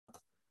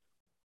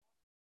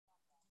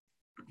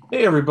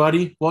Hey,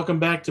 everybody. Welcome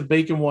back to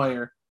Bacon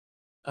Wire.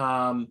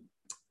 Um,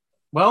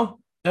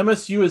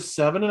 MSU is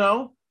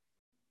 7-0.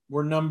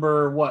 We're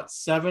number what,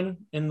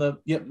 seven in the,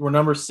 yep, we're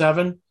number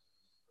seven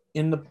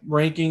in the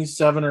rankings,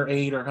 seven or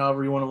eight, or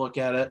however you want to look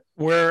at it.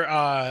 We're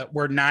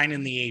nine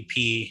in the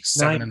AP,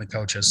 seven in Nine, the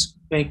coaches.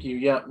 thank you.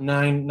 Yep,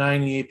 nine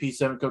in the AP,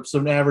 seven coach. So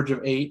an average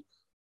of eight.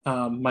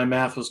 My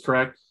math was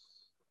correct.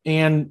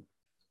 And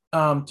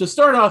to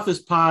start off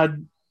this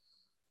pod,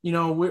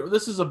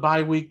 this is a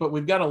bye week, but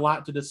we've got a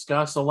lot to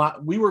discuss. A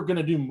lot. We were going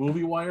to do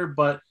Movie Wire,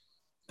 but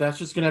that's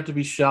just going to have to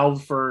be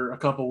shelved for a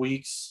couple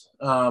weeks.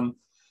 And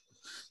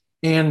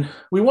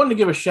we wanted to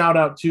give a shout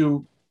out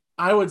to,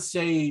 I would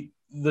say,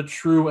 the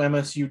true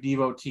MSU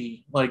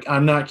devotee. Like,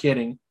 I'm not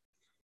kidding.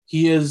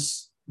 He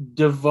is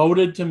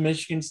devoted to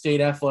Michigan State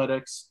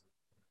athletics.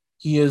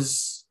 He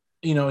is,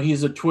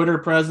 he's a Twitter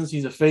presence,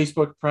 he's a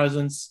Facebook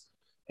presence,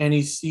 and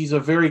he's a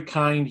very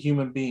kind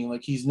human being.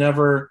 Like,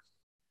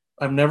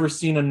 I've never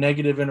seen a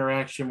negative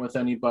interaction with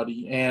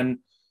anybody. And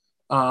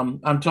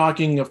I'm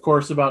talking, of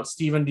course, about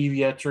Stephen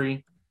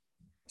DiVietri.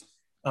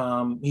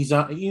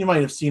 You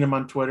might have seen him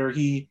on Twitter.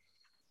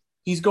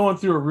 He's going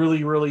through a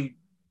really, really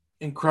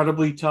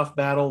incredibly tough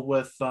battle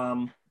with,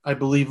 I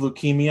believe,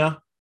 leukemia,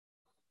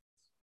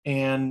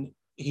 and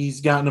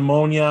he's got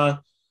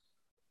pneumonia,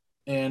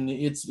 and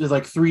it's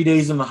like 3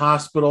 days in the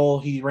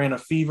hospital. He ran a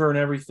fever and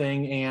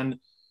everything, and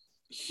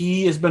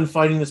he has been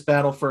fighting this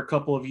battle for a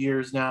couple of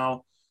years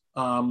now.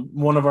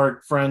 One of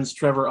our friends,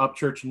 Trevor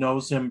Upchurch,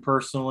 knows him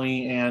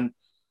personally, and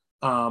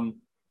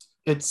um,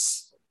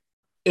 it's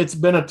it's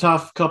been a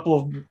tough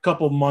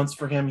couple months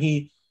for him.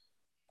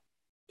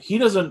 He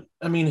doesn't.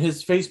 I mean,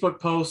 his Facebook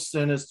posts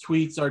and his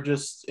tweets are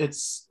just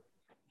it's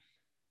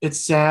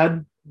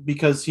sad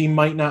because he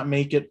might not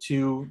make it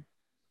to.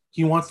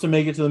 He wants to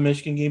make it to the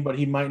Michigan game, but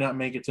he might not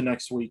make it to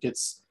next week.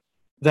 It's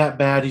that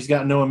bad. He's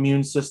got no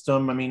immune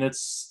system. I mean,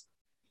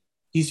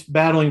 he's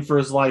battling for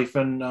his life,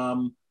 and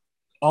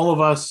all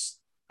of us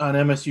on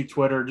MSU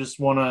Twitter just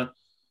want to.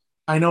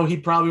 I know he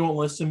probably won't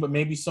listen, but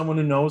maybe someone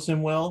who knows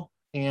him will,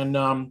 and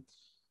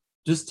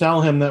just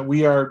tell him that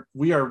we are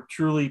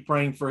truly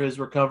praying for his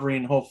recovery,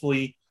 and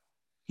hopefully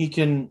he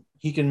can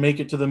make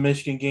it to the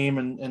Michigan game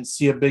and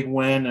see a big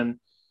win, and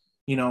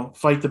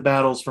fight the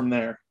battles from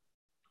there.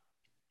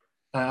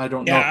 I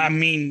don't Yeah, know. I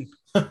mean,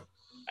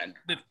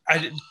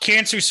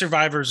 cancer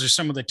survivors are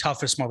some of the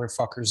toughest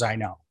motherfuckers I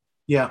know.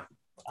 Yeah.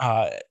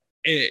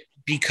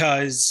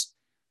 Because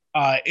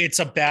it's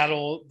a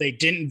battle they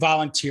didn't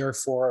volunteer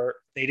for,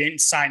 they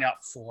didn't sign up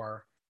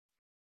for.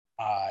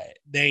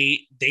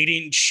 They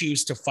didn't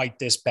choose to fight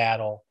this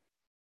battle,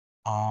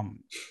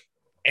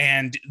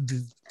 and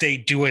they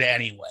do it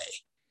anyway.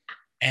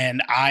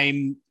 And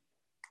I'm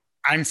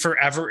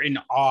forever in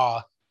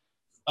awe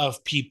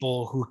of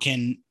people who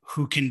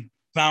can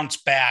bounce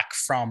back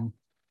from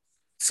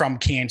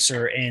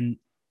cancer and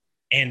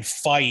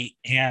fight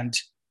and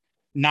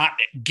not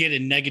get a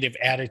negative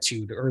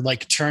attitude or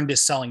like turn to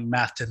selling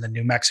meth in the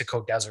New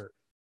Mexico desert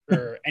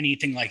or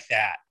anything like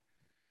that.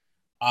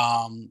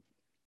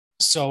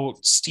 So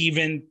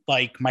Stephen,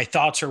 like, my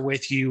thoughts are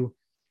with you.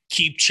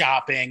 Keep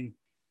chopping.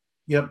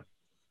 Yep.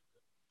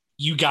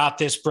 You got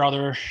this,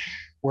 brother.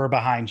 We're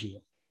behind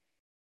you.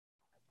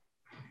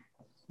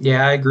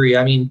 Yeah, I agree.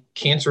 I mean,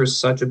 cancer is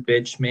such a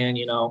bitch, man.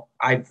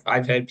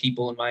 I've had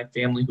people in my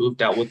family who have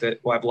dealt with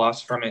it, who I've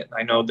lost from it.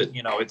 I know that,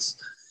 it's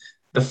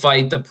the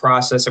fight, the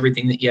process,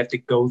 everything that you have to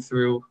go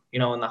through, in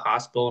the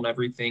hospital and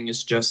everything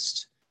is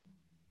just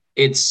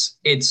it's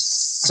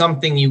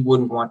something you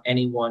wouldn't want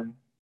anyone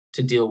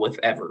to deal with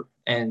ever.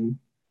 And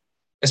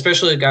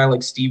especially a guy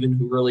like Steven,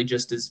 who really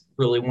just is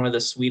really one of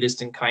the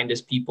sweetest and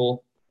kindest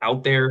people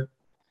out there.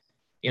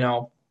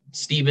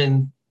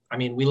 Steven, I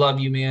mean, we love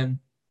you, man.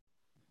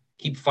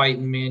 Keep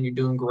fighting, man. You're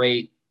doing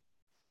great.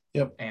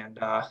 Yep. And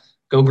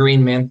go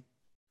green, man.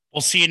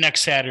 We'll see you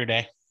next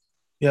Saturday.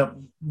 Yep.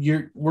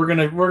 We're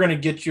gonna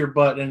get your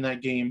butt in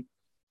that game,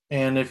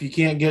 and if you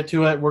can't get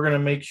to it, we're gonna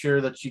make sure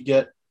that you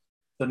get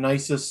the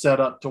nicest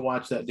setup to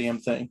watch that damn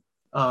thing.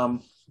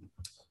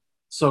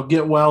 So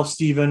get well,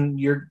 Steven.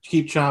 You're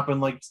keep chopping,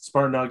 like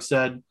Spartan Dog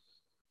said,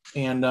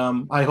 and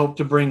I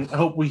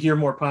hope we hear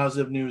more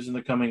positive news in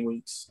the coming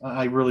weeks.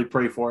 I really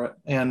pray for it,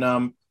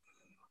 and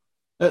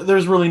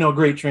there's really no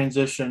great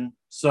transition.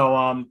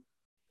 So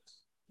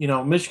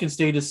Michigan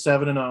State is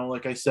 7-0,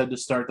 like I said to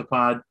start the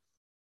pod.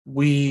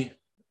 We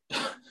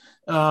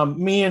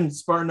Me and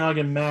Spartanog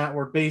and Matt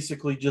were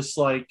basically just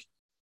like,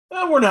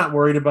 we're not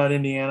worried about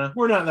Indiana.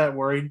 We're not that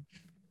worried.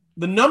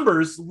 The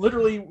numbers,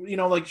 literally,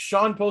 like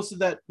Sean posted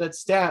that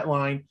stat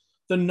line.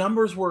 The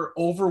numbers were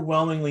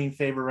overwhelmingly in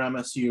favor of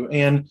MSU,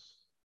 and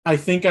I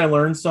think I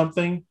learned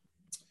something.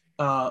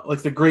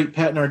 Like the great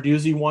Pat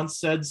Narduzzi once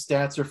said,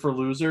 "Stats are for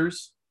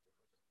losers."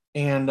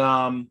 And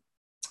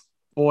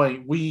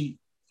boy, we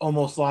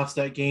almost lost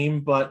that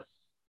game, but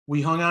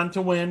we hung on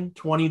to win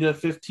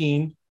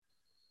 20-15,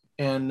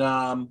 and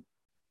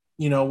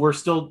we're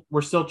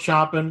still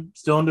chopping,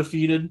 still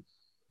undefeated,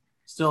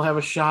 still have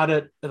a shot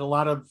at a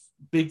lot of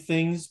big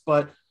things.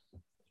 But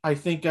I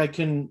think I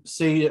can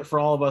say it for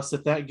all of us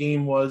that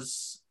game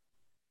was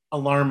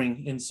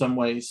alarming in some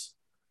ways.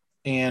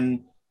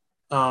 And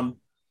what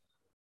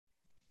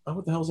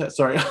the hell is that?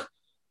 Sorry.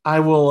 I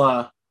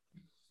will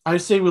I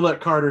say we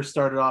let Carter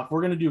start it off.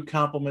 We're gonna do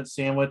compliment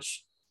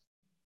sandwich.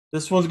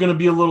 This one's gonna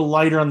be a little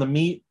lighter on the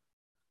meat,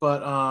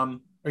 but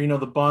or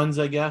the buns,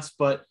 I guess.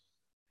 But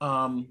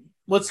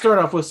let's start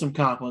off with some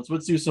compliments.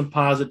 Let's do some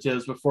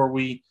positives before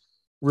we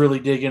really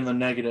dig into the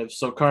negatives.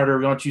 So Carter,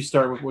 why don't you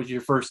start with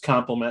your first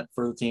compliment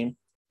for the team?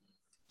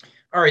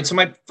 All right. So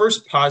my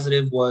first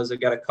positive was I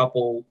got a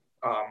couple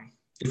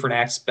different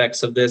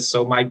aspects of this.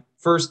 So my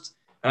first,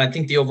 and I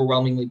think the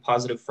overwhelmingly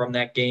positive from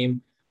that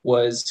game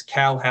was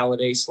Cal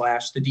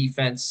Haladay / the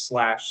defense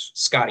 /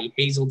 Scotty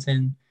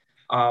Hazelton.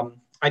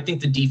 I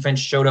think the defense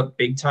showed up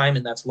big time,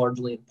 and that's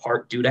largely in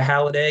part due to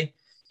Haladay.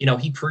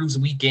 He proves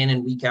week in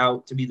and week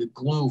out to be the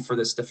glue for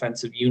this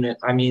defensive unit.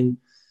 I mean,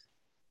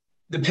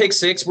 the pick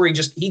six where he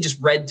just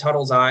read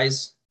Tuttle's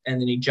eyes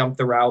and then he jumped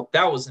the route.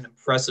 That was an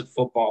impressive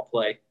football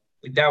play.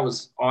 Like, that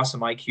was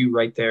awesome IQ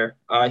right there.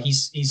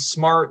 He's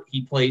smart.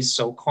 He plays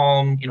so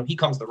calm. He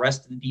calms the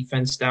rest of the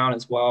defense down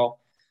as well.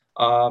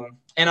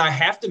 And I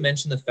have to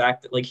mention the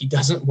fact that he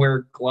doesn't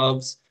wear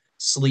gloves,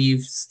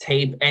 sleeves,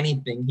 tape,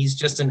 anything. He's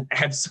just an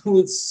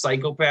absolute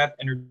psychopath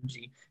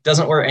energy.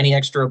 Doesn't wear any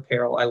extra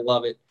apparel. I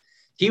love it.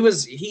 He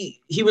was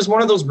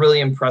one of those really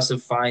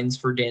impressive finds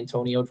for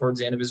D'Antonio towards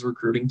the end of his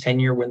recruiting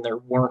tenure when there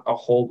weren't a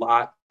whole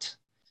lot.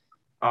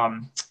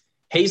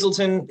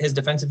 Hazelton, his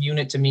defensive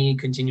unit, to me,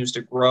 continues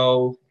to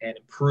grow and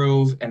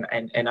improve, and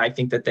I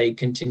think that they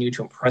continue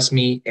to impress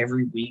me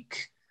every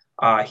week.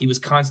 He was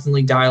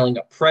constantly dialing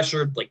up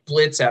pressure, like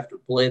blitz after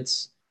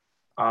blitz,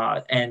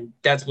 and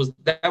that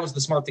was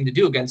the smart thing to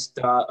do against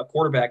a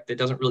quarterback that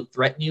doesn't really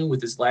threaten you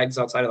with his legs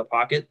outside of the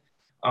pocket.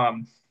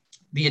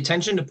 The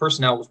attention to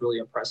personnel was really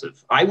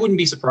impressive. I wouldn't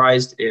be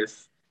surprised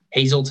if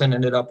Hazelton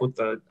ended up with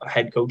a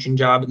head coaching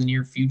job in the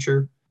near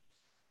future.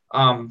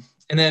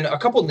 And then a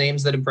couple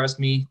names that impressed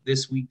me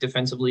this week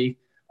defensively,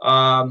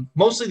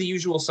 mostly the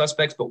usual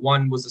suspects, but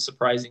one was a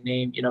surprising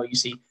name. You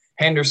see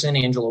Henderson,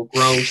 Angelo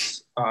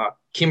Gross,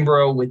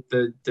 Kimbrough with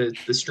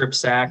the strip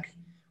sack.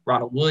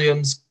 Ronald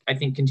Williams, I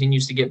think,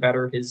 continues to get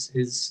better.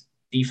 His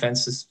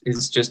defense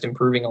is just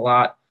improving a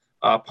lot.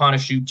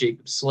 Ponashute,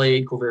 Jacob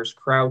Slade, Quavaris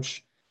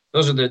Crouch.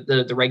 Those are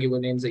the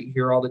regular names that you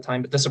hear all the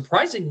time. But the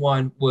surprising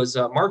one was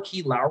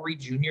Marquis Lowry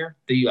Jr.,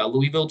 the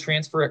Louisville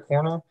transfer at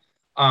corner.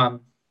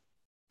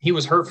 He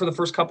was hurt for the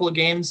first couple of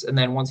games, and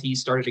then once he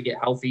started to get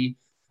healthy,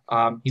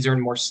 he's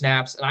earned more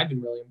snaps, and I've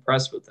been really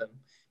impressed with him.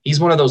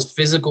 He's one of those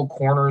physical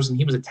corners, and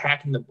he was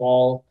attacking the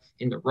ball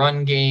in the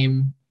run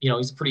game.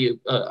 He's a pretty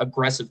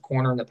aggressive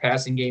corner in the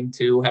passing game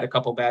too, had a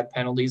couple bad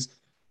penalties.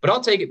 But I'll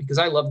take it because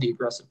I love the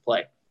aggressive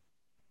play.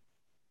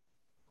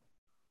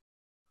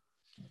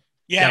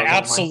 Yeah,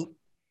 absolutely.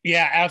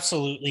 Yeah,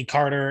 absolutely,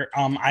 Carter.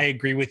 I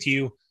agree with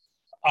you.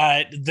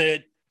 As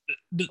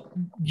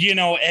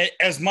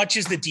much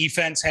as the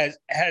defense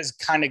has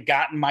kind of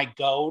gotten my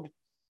goad,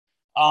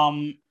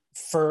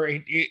 for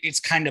it's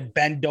kind of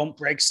bend don't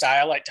break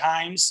style at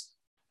times.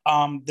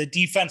 The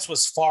defense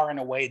was far and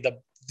away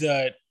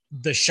the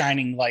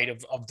shining light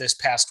of this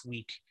past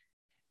week.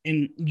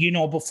 And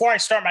before I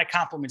start my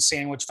compliment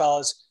sandwich,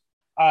 fellas,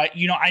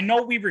 I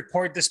know we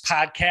record this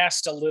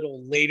podcast a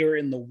little later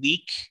in the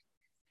week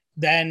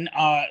than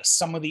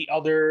some of the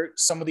other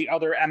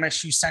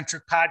MSU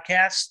centric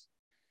podcasts.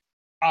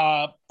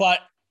 But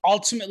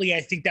ultimately,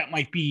 I think that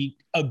might be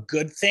a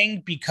good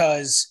thing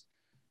because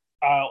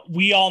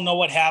we all know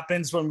what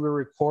happens when we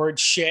record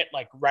shit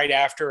like right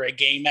after a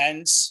game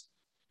ends.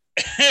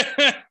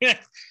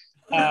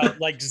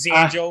 Like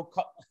Zanjo.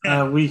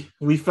 We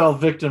fell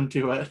victim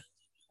to it.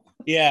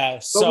 Yeah.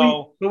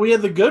 But we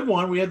had the good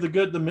one. We had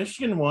the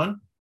Michigan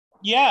one.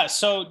 Yeah.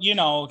 So,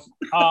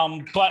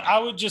 but I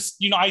would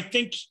just,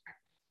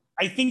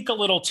 I think a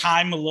little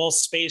time, a little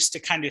space to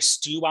kind of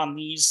stew on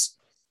this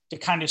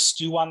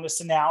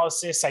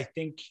analysis, I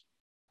think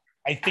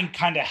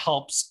kind of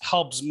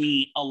helps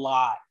me a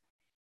lot.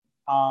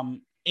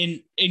 My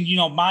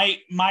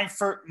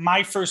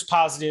first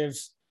positive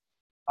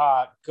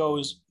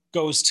goes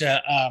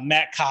to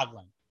Matt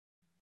Coughlin.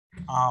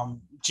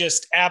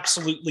 Just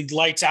absolutely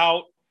lights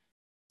out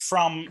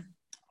from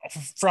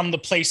the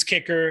place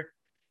kicker.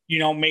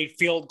 Made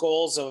field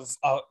goals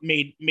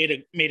made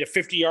a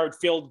 50-yard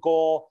field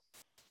goal,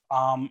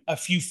 a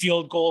few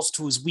field goals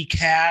to his weak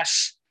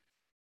hash.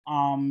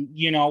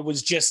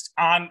 Was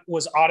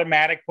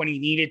automatic when he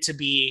needed to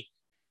be.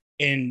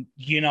 In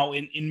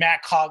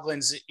Matt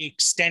Coughlin's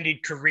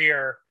extended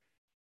career,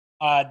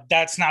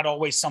 that's not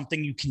always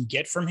something you can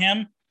get from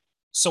him.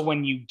 So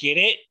when you get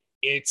it,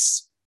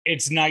 it's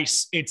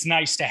nice. It's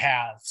nice to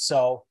have.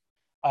 So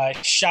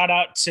shout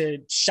out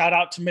to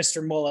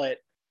Mr. Mullet,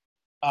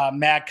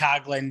 Matt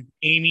Coughlin.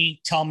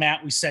 Amy, tell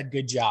Matt we said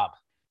good job.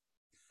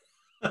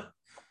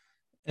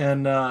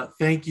 And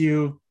thank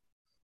you,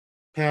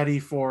 Patty,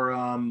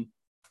 for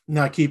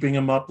not keeping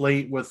him up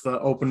late with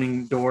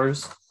opening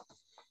doors.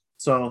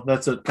 So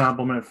that's a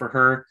compliment for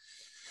her.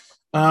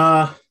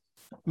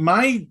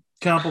 My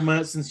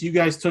compliment, since you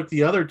guys took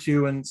the other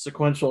two in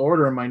sequential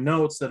order in my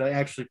notes that I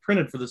actually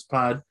printed for this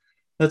pod.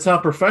 That's how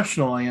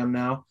professional I am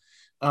now.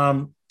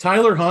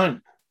 Tyler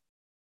Hunt,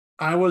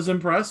 I was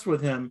impressed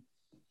with him,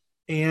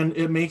 and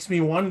it makes me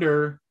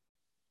wonder,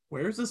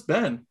 where's this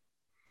been?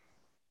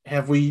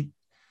 Have we,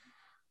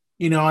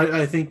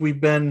 I think we've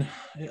been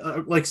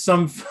like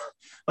some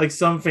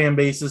fan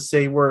bases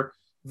say we're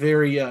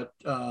very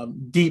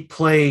deep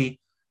play,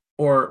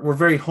 or we're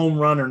very home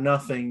run or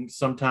nothing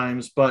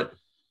sometimes, but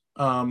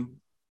much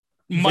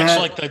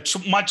like the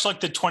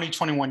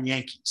 2021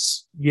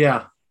 Yankees.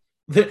 Yeah,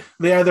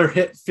 they either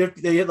hit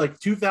 50, they hit like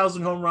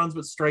 2,000 home runs,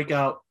 but strike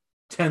out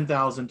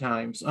 10,000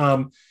 times.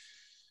 And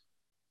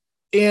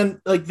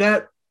like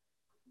that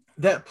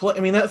play, I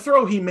mean, that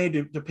throw he made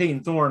to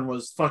Peyton Thorne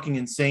was fucking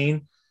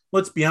insane.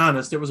 Let's be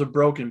honest, it was a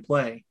broken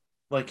play.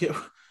 Like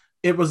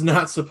it was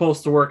not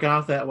supposed to work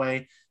out that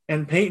way.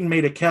 And Peyton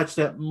made a catch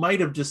that might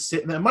have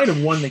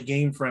won the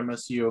game for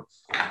MSU.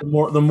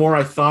 The more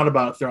I thought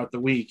about it throughout the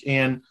week,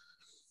 and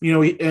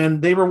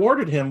and they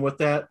rewarded him with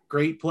that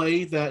great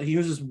play that he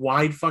was just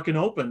wide fucking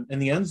open in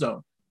the end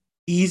zone,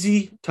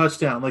 easy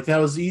touchdown. Like that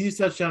was the easiest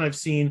touchdown I've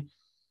seen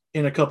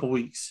in a couple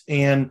weeks.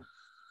 And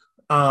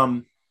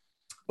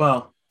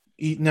well,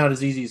 not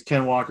as easy as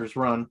Ken Walker's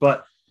run,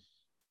 but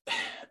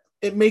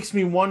it makes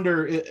me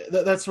wonder.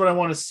 That's what I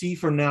want to see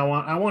from now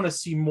on. I want to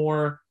see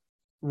more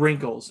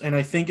wrinkles, and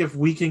I think if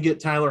we can get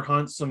Tyler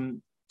Hunt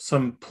some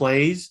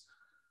plays,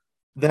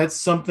 that's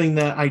something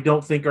that I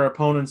don't think our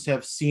opponents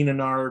have seen in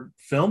our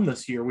film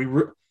this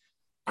year.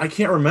 I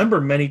can't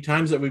remember many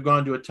times that we've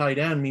gone to a tight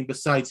end. I mean,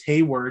 besides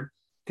Hayward,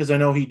 because I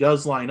know he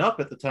does line up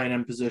at the tight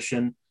end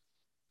position,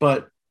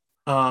 but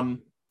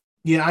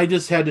yeah, I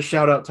just had to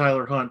shout out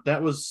Tyler Hunt.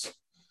 That was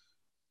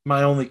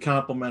my only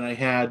compliment I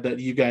had, that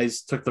you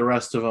guys took the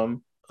rest of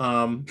them.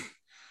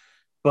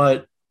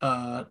 But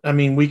I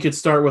mean, we could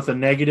start with a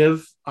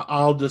negative.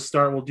 I'll just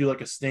start. We'll do like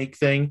a snake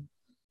thing,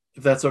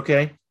 if that's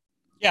okay.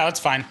 Yeah,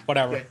 that's fine.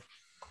 Whatever.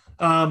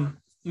 Okay.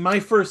 My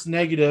first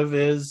negative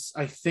is,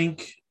 I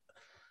think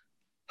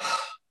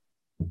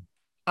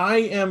I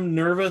am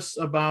nervous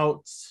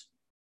about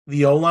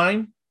the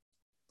O-line.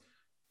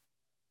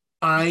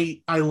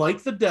 I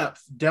like the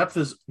depth. Depth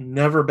is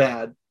never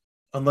bad,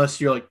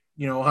 unless you're like,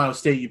 Ohio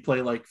State, you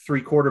play like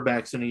 3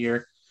 quarterbacks in a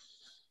year.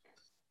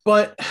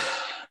 But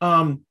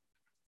I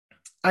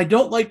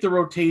don't like the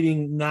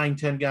rotating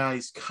 9-10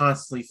 guys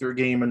constantly through a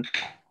game. And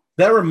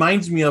that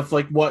reminds me of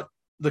like what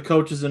the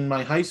coaches in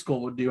my high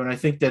school would do. And I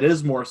think that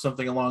is more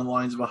something along the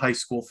lines of a high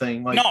school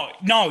thing. Like,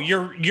 no,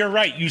 you're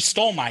right. You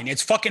stole mine.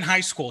 It's fucking high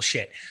school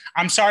shit.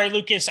 I'm sorry,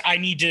 Lucas. I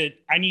need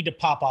to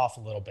pop off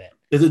a little bit.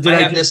 Did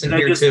I have this in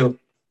here too?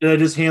 Did I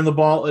just hand the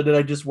ball? Did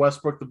I just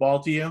Westbrook the ball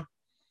to you?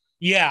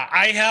 Yeah,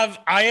 I have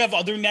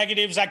other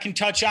negatives I can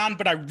touch on,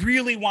 but I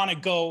really want to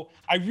go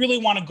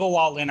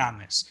all in on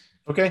this.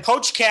 Okay.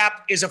 Coach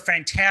Cap is a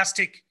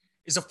fantastic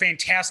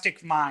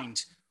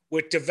mind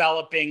with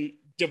developing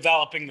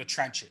the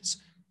trenches,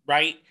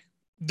 right?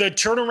 The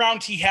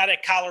turnaround he had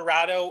at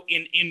Colorado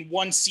in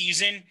one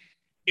season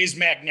is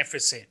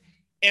magnificent.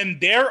 And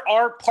there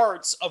are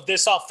parts of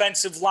this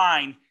offensive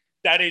line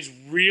that is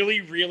really,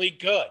 really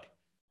good.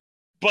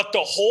 But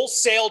the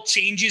wholesale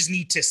changes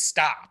need to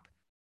stop.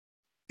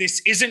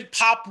 This isn't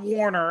Pop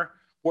Warner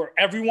where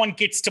everyone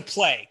gets to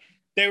play.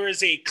 There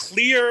is a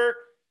clear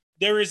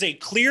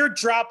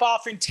drop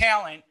off in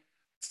talent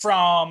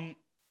from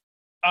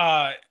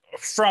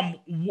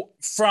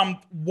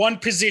one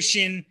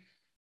position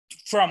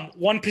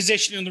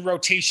in the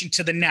rotation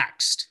to the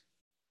next.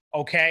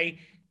 Okay,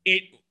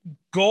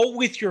 go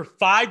with your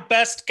 5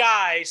 best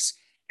guys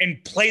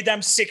and play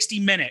them 60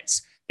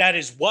 minutes. That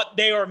is what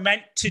they are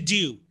meant to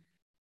do.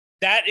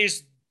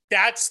 That's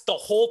the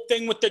whole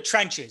thing with the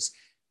trenches.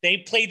 They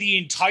play the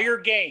entire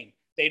game.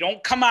 They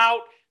don't come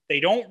out. They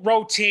don't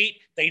rotate.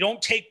 They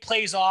don't take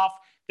plays off.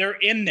 They're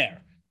in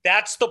there.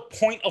 That's the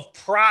point of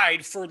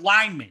pride for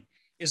linemen,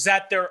 is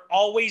that they're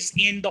always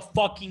in the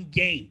fucking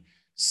game.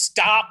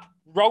 Stop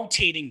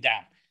rotating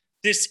them.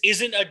 This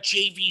isn't a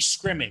JV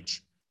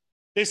scrimmage.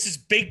 This is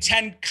Big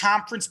Ten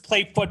conference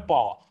play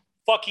football.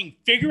 Fucking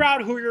figure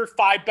out who your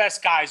 5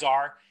 best guys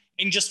are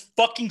and just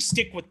fucking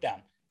stick with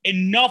them.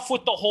 Enough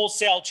with the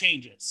wholesale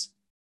changes.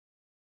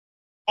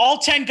 All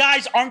 10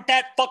 guys aren't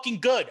that fucking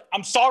good.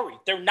 I'm sorry.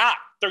 They're not.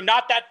 They're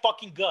not that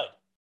fucking good.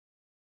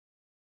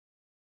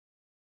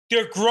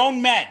 They're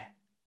grown men,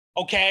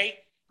 okay?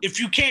 If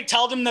you can't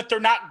tell them that they're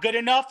not good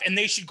enough and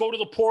they should go to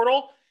the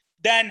portal,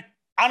 then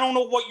I don't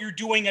know what you're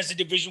doing as a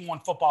Division I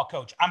football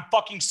coach. I'm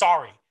fucking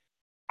sorry.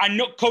 I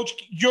know Coach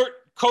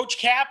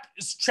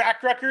Cap's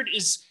track record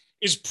is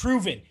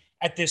proven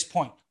at this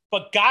point.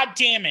 But God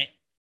damn it,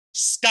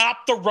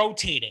 stop the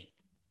rotating.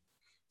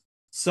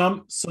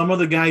 Some of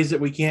the guys that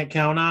we can't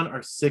count on are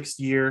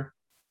 6-year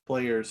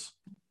players.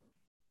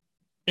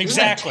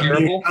 Exactly.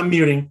 I'm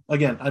muting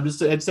again. I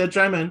said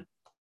chime in.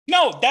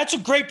 No, that's a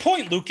great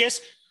point, Lucas.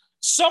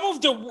 Some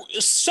of the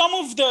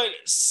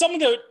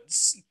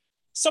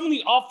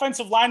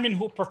offensive linemen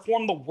who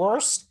perform the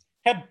worst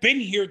have been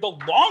here the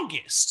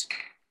longest.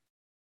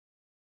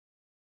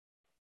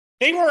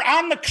 They were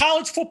on the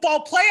college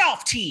football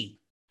playoff team.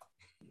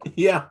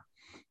 Yeah.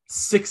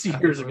 6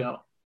 years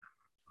ago.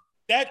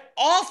 That's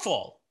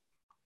awful.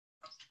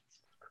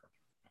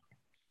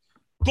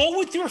 Go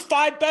with your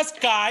 5 best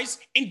guys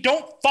and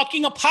don't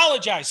fucking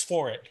apologize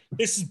for it.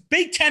 This is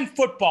Big Ten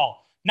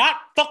football, not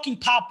fucking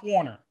Pop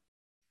Warner.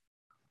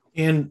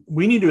 And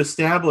we need to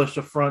establish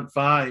a front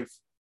 5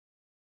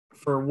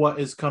 for what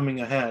is coming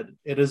ahead.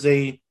 It is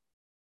an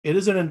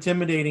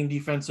intimidating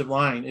defensive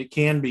line. It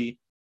can be.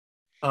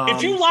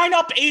 If you line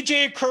up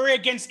AJ Curry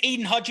against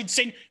Aiden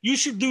Hutchinson, you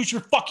should lose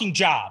your fucking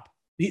job.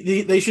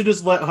 They should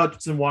just let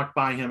Hutchinson walk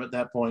by him at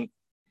that point.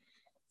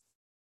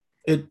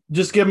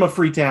 Just give him a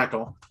free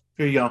tackle.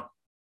 Here you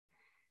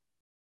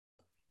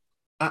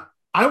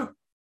go.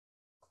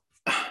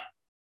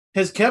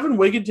 Has Kevin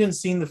Wigginton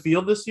seen the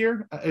field this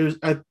year?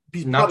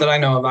 Not that I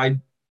know of.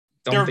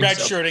 They're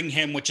redshirting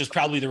him, which is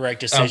probably the right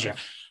decision.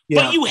 Okay.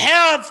 Yeah.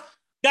 But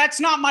that's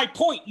not my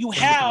point.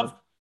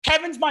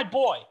 Kevin's my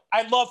boy.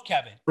 I love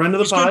Kevin. Friend of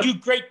the pod. He's going to do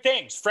great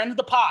things. Friend of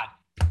the pod.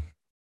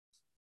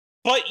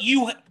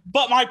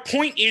 But my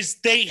point is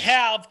they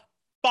have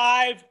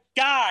 5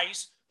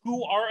 guys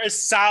who are a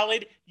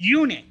solid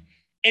unit.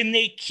 And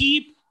they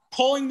keep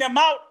pulling them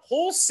out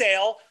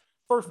wholesale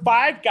for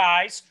 5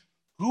 guys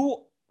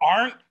who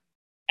aren't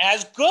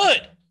as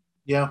good.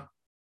 Yeah.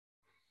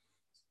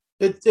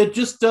 It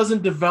just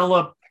doesn't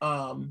develop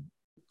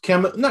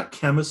not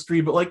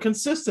chemistry, but like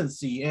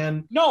consistency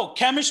and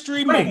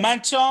chemistry, right.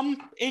 Momentum.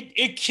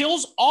 It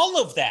kills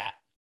all of that.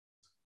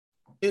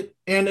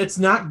 And it's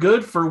not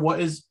good for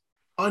what is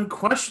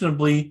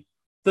unquestionably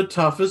the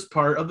toughest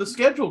part of the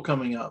schedule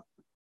coming up.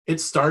 It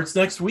starts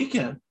next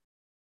weekend.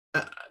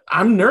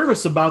 I'm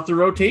nervous about the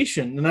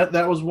rotation, and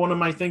that was one of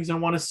my things I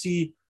want to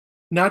see,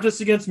 not just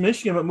against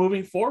Michigan, but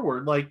moving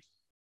forward. Like,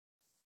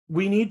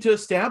 we need to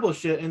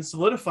establish it and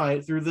solidify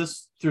it through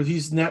this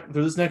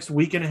next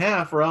week and a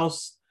half, or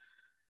else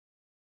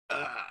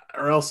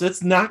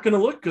it's not going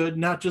to look good.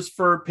 Not just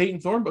for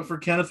Peyton Thorne, but for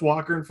Kenneth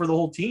Walker and for the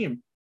whole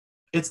team.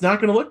 It's not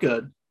going to look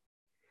good.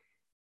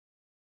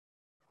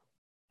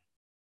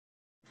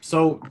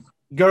 So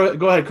go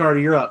ahead, Carter.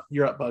 You're up,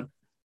 bud.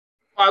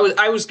 I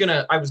was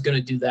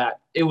gonna do that.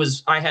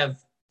 I have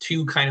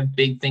 2 kind of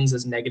big things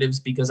as negatives,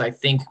 because I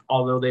think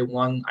although they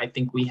won, I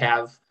think we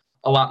have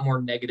a lot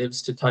more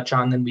negatives to touch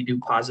on than we do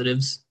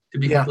positives, to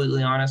be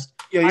completely honest.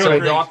 Yeah, so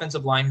right. The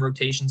offensive line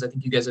rotations, I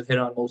think you guys have hit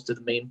on most of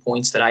the main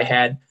points that I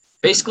had.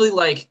 Basically,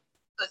 like,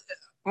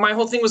 my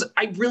whole thing was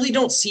I really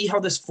don't see how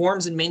this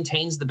forms and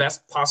maintains the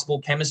best possible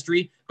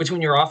chemistry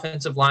between your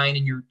offensive line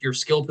and your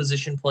skill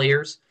position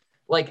players.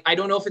 Like, I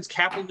don't know if it's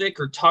Kapovic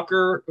or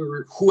Tucker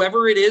or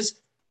whoever it is.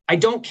 I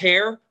don't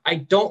care. I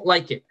don't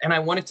like it, and I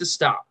want it to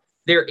stop.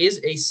 There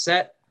is a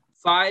set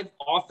 5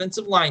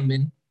 offensive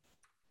linemen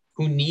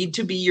who need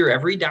to be your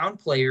every down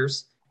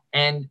players,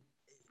 and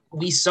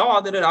we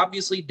saw that it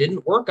obviously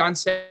didn't work on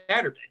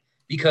Saturday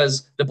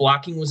because the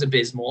blocking was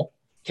abysmal.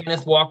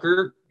 Kenneth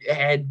Walker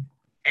had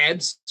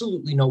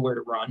absolutely nowhere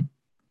to run,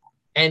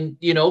 and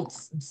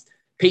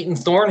Peyton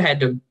Thorne had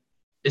to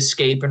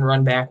escape and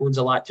run backwards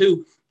a lot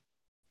too.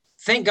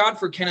 Thank God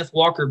for Kenneth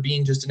Walker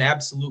being just an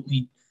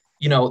absolutely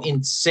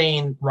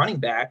insane running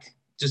back,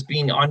 just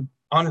being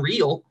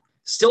unreal,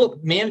 still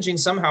managing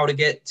somehow to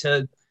get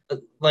to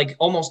like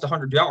almost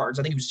 100 yards.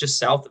 I think he was just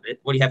south of it.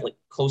 What do you have, like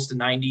close to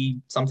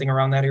 90 something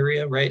around that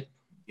area, right?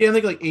 Yeah, I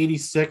think like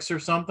 86 or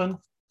something.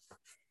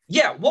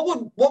 Yeah.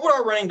 What would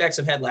our running backs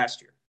have had last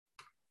year?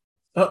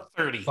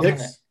 30.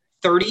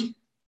 30?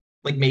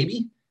 Like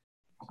maybe?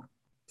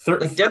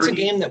 30, like that's 30, a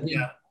game that we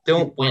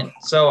don't win.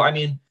 So, I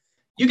mean,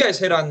 you guys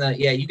hit on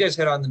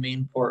the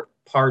main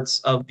parts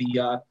of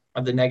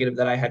the negative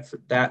that I had for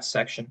that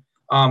section.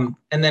 And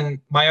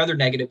then my other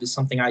negative is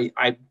something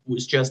I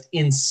was just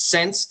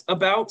incensed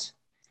about.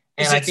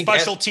 And is it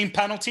special team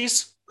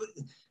penalties?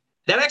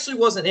 That actually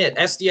wasn't it.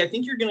 SD, I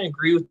think you're going to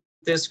agree with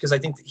this because I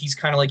think that he's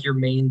kind of like your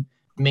main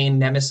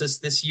nemesis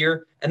this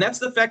year. And that's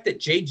the fact that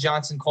Jay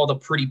Johnson called a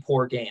pretty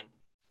poor game.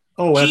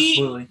 Oh,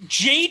 absolutely.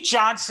 Jay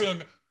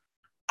Johnson,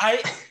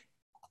 I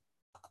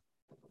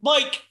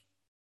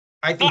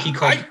think he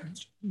called.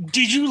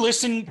 Did you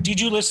listen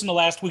to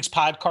last week's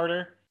pod,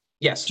 Carter?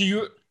 Yes. Do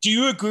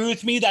you agree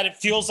with me that it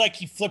feels like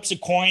he flips a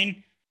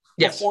coin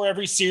before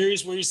every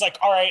series where he's like,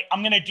 all right,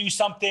 I'm going to do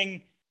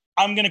something.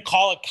 I'm going to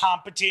call a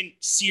competent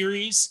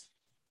series.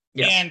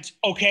 Yes. And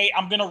okay,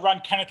 I'm going to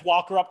run Kenneth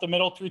Walker up the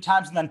middle 3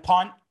 times and then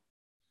punt.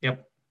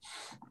 Yep.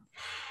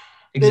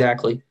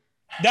 Exactly.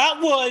 That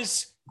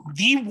was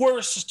the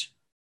worst.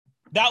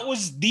 That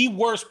was the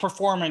worst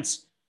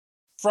performance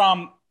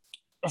from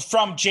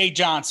Jay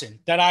Johnson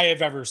that I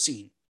have ever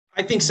seen.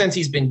 I think since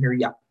he's been here,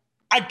 yeah.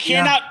 I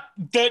cannot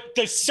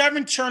the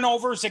 7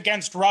 turnovers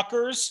against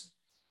Rutgers,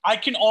 I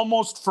can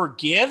almost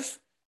forgive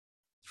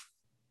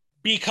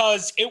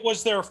because it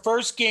was their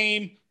first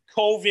game,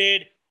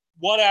 COVID,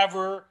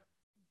 whatever.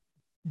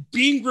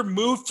 Being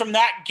removed from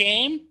that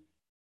game,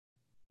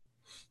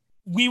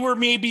 we were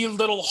maybe a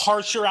little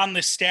harsher on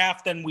the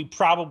staff than we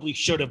probably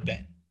should have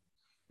been.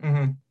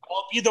 Mm-hmm.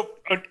 I'll be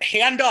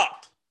hand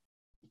up.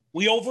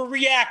 We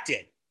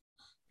overreacted.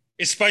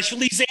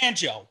 especially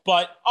Zanjo,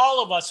 but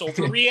all of us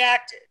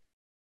overreacted.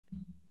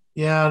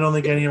 Yeah, I don't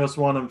think any of us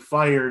want him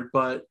fired,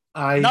 but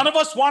None of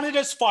us wanted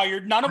us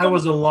fired. I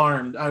was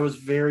alarmed. I was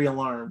very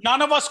alarmed.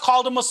 None of us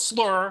called him a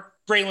slur,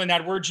 Braylon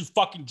Edwards, you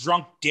fucking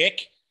drunk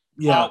dick.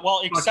 Yeah.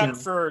 Well, except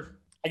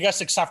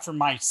for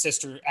my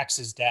sister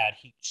ex's dad.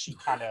 He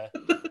kind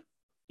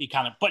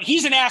of, but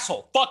he's an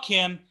asshole. Fuck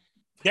him.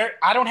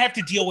 I don't have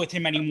to deal with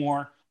him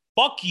anymore.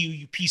 Fuck you,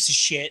 you piece of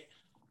shit.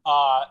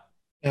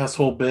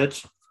 Asshole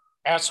bitch.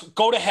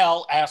 Go to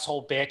hell,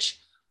 asshole bitch.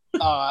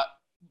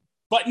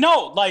 But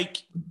no,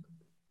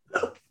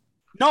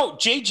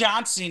 Jay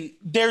Johnson,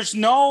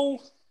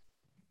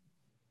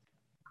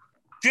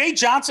 Jay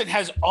Johnson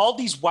has all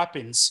these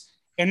weapons,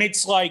 and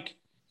it's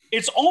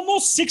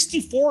almost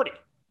 60-40.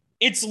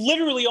 It's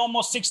literally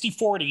almost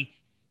 60-40.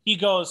 He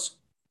goes,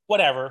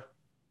 whatever.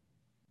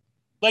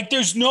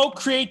 There's no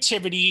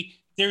creativity.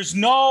 There's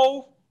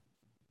no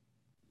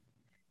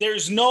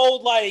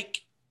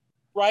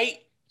right?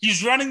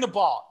 He's running the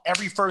ball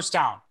every first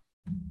down.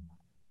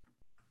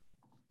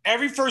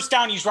 Every first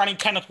down, he's running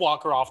Kenneth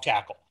Walker off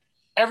tackle.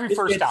 Every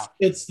first down.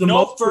 It's the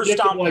most first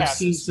down I've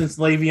seen since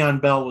Le'Veon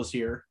Bell was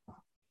here.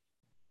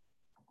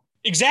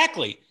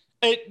 Exactly.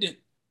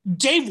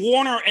 Dave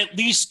Warner at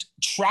least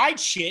tried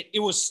shit. It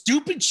was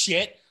stupid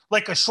shit,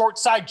 like a short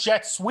side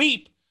jet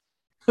sweep,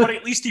 but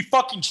at least he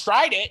fucking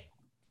tried it.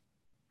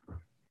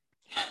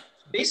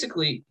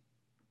 Basically,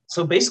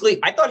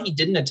 I thought he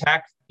didn't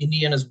attack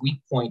Indiana's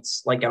weak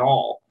points at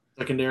all.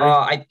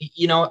 Secondary.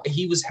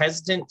 He was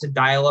hesitant to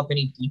dial up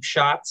any deep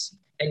shots,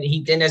 and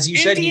as you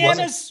said, he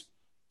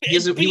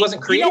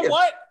wasn't creative. You know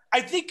what?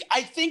 I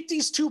think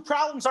these two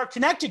problems are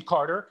connected,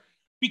 Carter,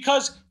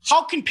 because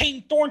how can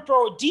Peyton Thorne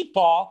throw a deep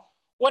ball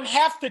when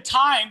half the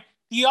time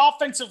the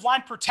offensive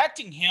line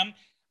protecting him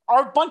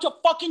are a bunch of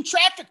fucking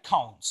traffic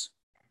cones?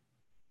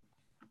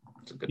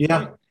 That's a good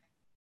point.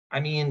 I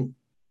mean,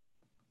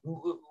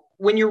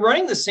 when you're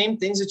running the same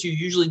things that you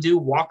usually do,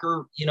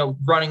 Walker,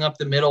 running up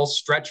the middle,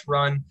 stretch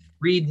run,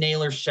 Reed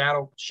Naylor,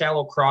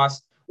 shallow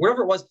cross,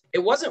 wherever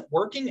it wasn't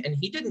working, and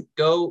he didn't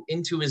go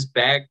into his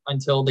bag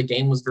until the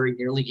game was very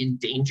nearly in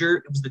danger.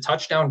 It was the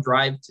touchdown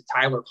drive to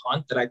Tyler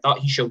Hunt that I thought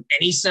he showed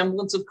any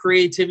semblance of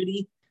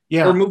creativity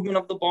or movement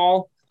of the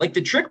ball.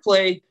 The trick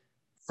play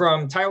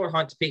from Tyler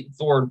Hunt to Peyton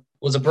Thorne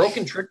was a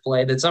broken trick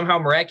play that somehow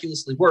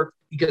miraculously worked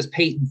because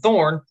Peyton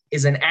Thorne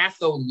is an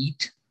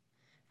athlete.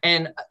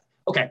 And,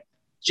 okay,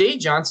 Jay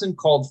Johnson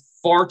called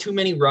far too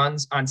many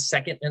runs on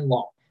second and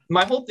long.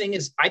 My whole thing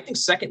is I think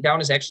second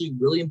down is actually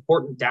really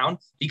important down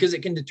because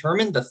it can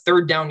determine the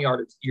third down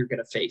yardage you're going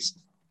to face.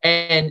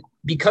 And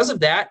because of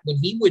that, when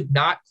he would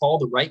not call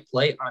the right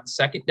play on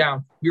second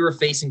down, we were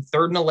facing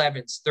 3rd and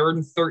 11s, 3rd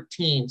and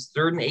 13s,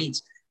 3rd and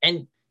 8s.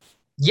 And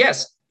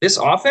yes, this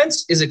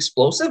offense is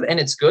explosive and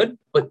it's good,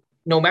 but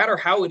no matter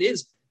how it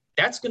is,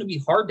 that's going to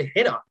be hard to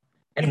hit on.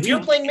 And we're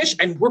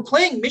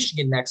playing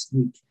Michigan next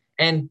week.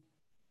 And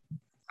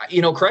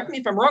correct me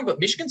if I'm wrong, but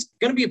Michigan's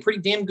going to be a pretty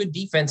damn good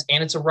defense,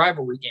 and it's a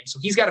rivalry game. So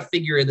he's got to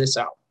figure this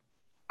out.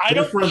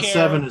 Their front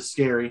seven is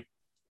scary.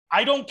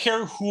 I don't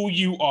care who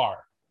you are.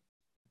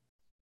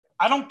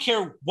 I don't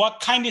care what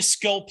kind of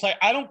skill play.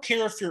 I don't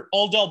care if you're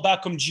Odell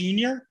Beckham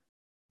Jr.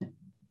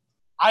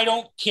 I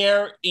don't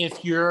care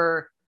if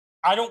you're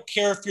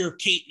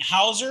Peyton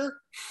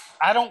Hauser.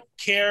 I don't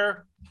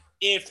care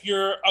if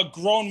you're a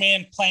grown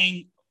man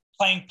playing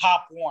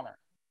Pop Warner.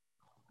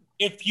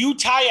 If you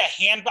tie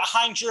a hand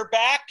behind your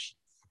back,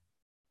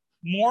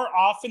 more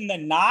often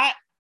than not,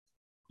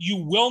 you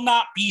will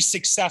not be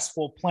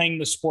successful playing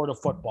the sport of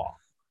football.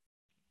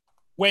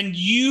 When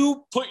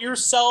you put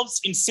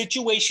yourselves in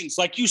situations,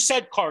 like you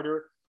said,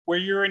 Carter, where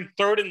you're in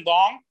 3rd and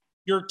long,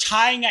 you're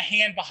tying a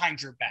hand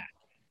behind your back.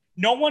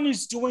 No one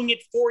is doing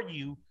it for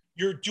you.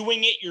 You're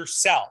doing it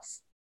yourself.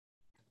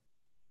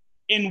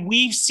 And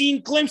we've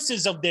seen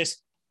glimpses of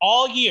this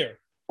all year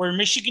where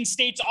Michigan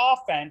State's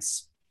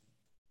offense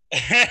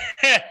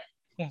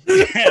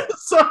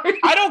Sorry.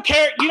 I don't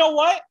care. You know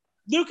what?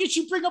 Lucas,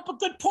 you bring up a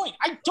good point.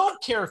 I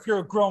don't care if you're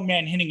a grown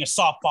man hitting a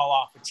softball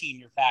off a tee in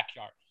your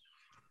backyard.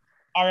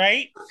 All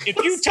right? If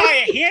you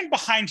tie a hand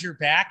behind your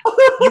back,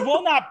 you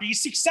will not be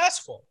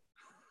successful.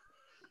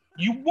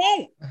 You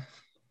won't.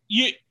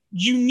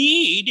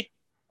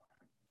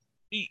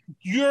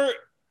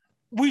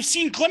 We've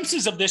seen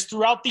glimpses of this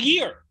throughout the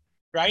year,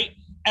 right?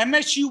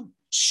 MSU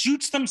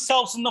shoots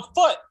themselves in the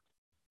foot,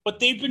 but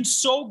they've been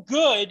so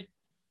good.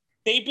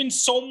 They've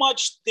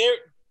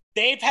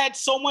had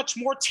so much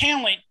more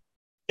talent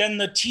than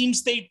the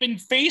teams they've been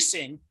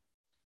facing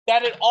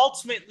that it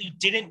ultimately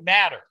didn't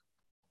matter.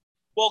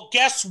 Well,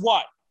 guess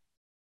what?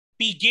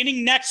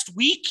 Beginning next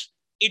week,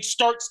 it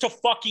starts to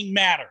fucking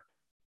matter.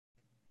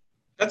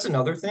 That's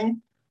another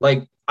thing.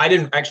 I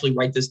didn't actually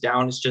write this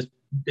down. It's just,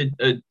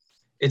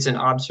 it's an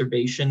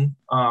observation.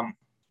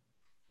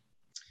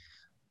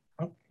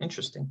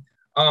 Interesting.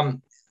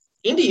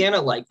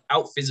 Indiana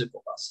out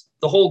physical us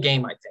the whole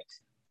game, I think.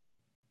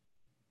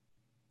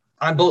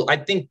 On both,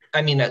 at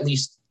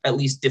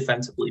least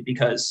defensively,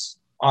 because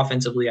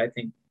offensively, I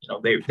think,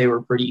 they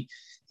were pretty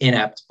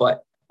inept.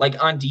 But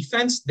like on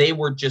defense, they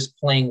were just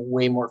playing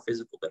way more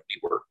physical than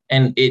we were.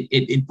 And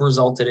it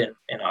resulted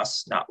in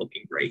us not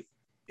looking great.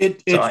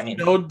 It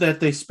showed that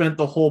they spent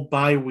the whole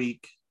bye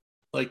week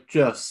like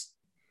just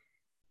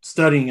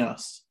studying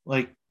us.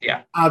 Like,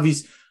 yeah,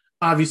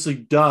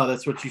 obviously,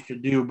 that's what you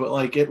should do. But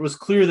like, it was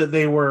clear that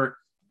they were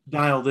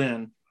dialed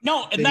in.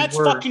 No, and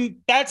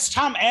that's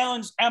Tom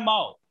Allen's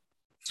MO.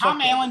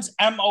 Tom Allen's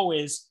MO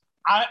is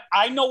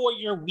I know what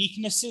your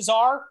weaknesses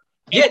are.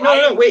 Yeah,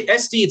 no, wait,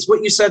 SD, it's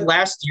what you said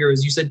last year.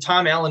 Is you said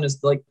Tom Allen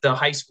is like the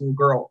high school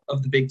girl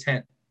of the Big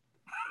Ten.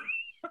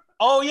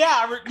 Oh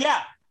yeah.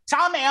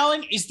 Tom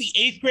Allen is the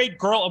 8th grade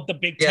girl of the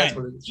Big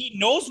Ten. He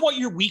knows what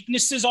your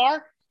weaknesses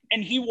are,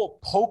 and he will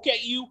poke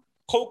at you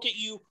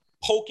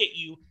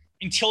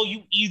until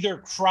you either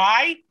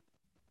cry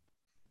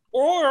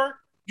or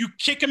you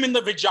kick him in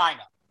the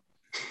vagina.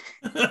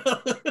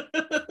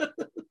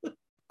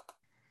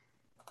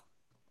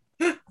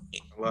 I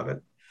love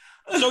it.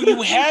 So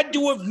you had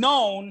to have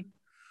known,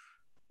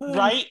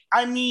 right?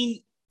 I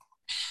mean,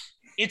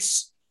 it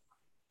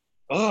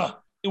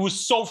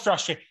was so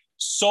frustrating.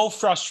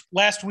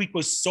 Last week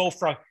was so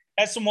frustrating.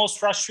 That's the most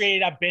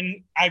frustrated I've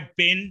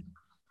been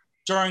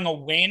during a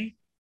win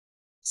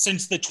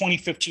since the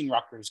 2015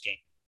 Rutgers game.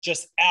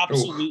 Just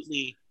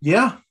absolutely.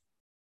 Yeah.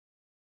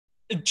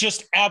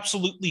 Just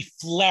absolutely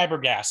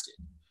flabbergasted.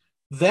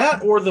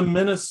 That or the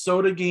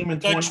Minnesota game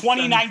in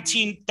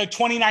 2019. The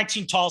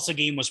 2019 Tulsa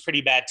game was pretty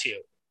bad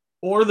too.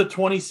 Or the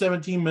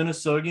 2017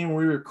 Minnesota game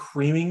where we were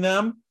creaming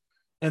them,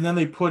 and then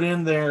they put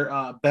in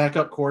their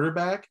backup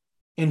quarterback,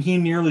 and he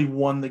nearly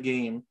won the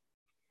game.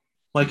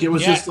 Like, it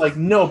was just like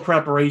no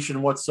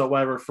preparation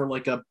whatsoever for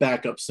like a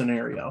backup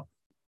scenario.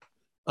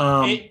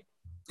 Go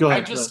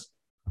ahead.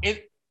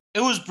 It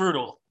was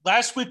brutal.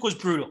 Last week was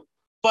brutal.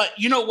 But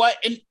you know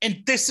what?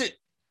 And this is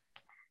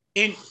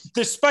in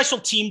the special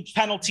team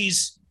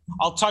penalties.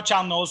 I'll touch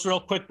on those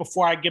real quick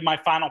before I give my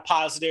final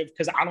positive,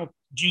 because I don't.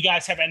 Do you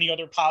guys have any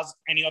other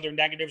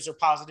negatives or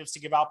positives to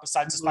give out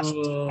besides the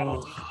special team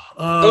penalty?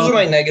 Those are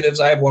my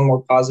negatives. I have one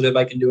more positive.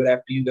 I can do it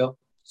after you go.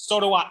 So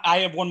do I. I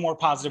have one more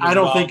positive. I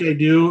don't think I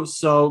do.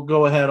 So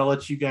go ahead. I'll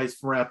let you guys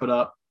wrap it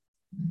up.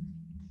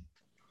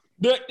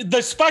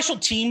 The special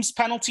teams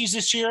penalties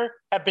this year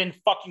have been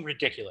fucking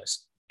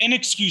ridiculous,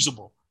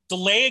 inexcusable.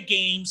 Delay of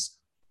games,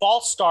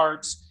 false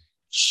starts,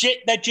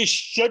 shit that just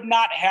should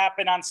not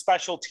happen on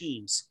special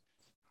teams.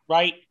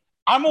 Right?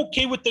 I'm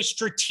okay with the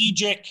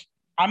strategic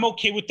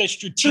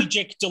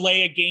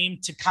delay a game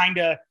to kind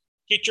of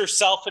get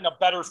yourself in a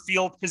better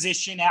field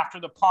position after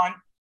the punt,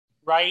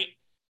 right?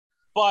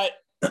 But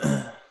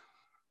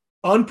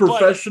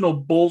unprofessional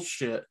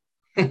bullshit.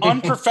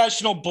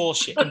 Unprofessional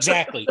bullshit.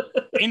 Exactly.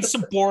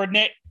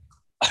 Insubordinate.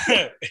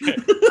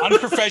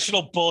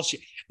 Unprofessional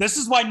bullshit. This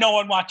is why no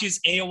one watches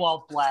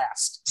AOL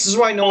Blast. This is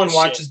why no one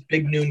watches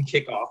Big Noon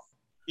Kickoff.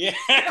 Yeah.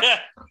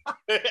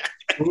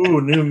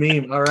 Ooh, new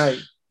meme. All right.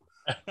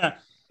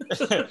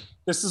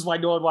 This is why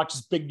no one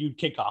watches Big Noon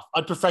Kickoff.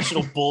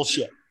 Unprofessional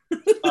bullshit.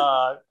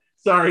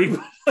 Sorry, but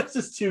that's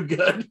just too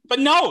good. But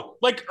no,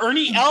 like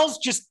Ernie Els.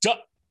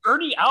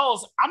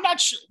 I'm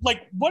not sure.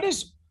 Like, what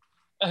is?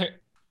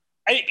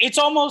 It's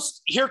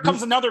almost. Here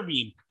comes another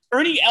meme.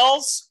 Ernie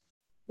Els.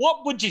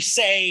 What would you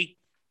say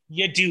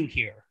you do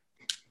here?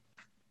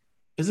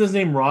 Is his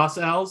name Ross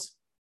Els?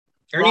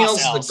 Ernie Els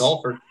is the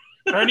golfer.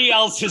 Ernie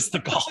Els is the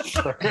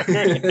golfer.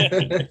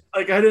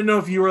 Like, I didn't know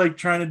if you were like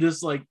trying to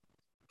just like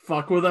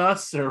fuck with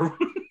us or.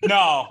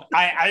 No,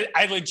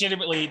 I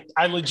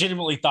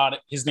legitimately thought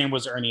his name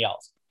was Ernie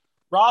Els.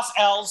 Ross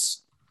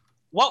Els,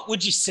 what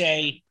would you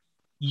say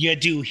you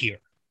do here?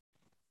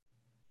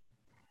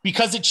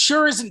 Because it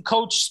sure isn't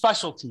coach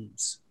special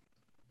teams.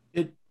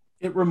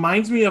 It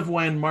reminds me of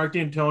when Mark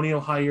D'Antonio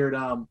hired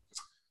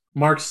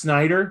Mark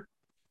Snyder,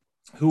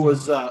 who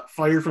was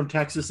fired from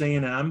Texas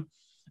A&M,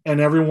 and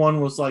everyone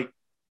was like,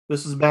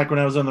 this was back when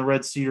I was on the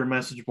Red Cedar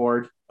message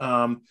board,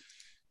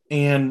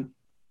 and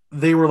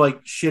they were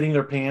like shitting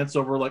their pants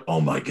over like,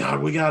 oh my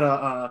God, we got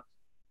a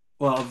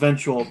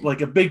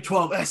Big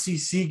 12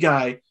 SEC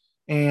guy,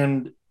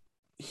 and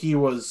he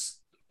was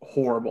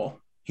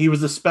horrible. He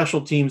was a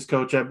special teams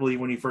coach, I believe,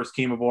 when he first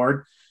came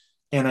aboard,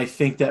 and I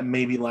think that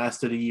maybe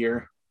lasted a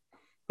year.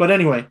 But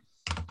anyway,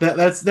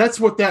 that's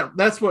what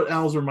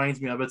Els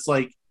reminds me of. It's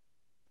like,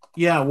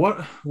 yeah,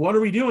 what are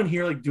we doing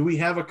here? Like, do we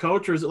have a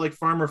coach, or is it like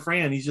Farmer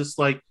Fran? He's just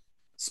like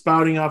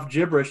spouting off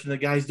gibberish, and the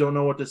guys don't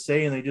know what to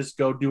say, and they just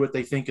go do what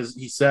they think is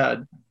he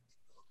said.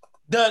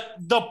 The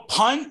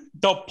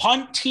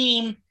punt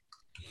team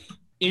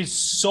is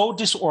so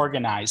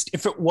disorganized.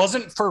 If it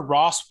wasn't for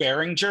Ross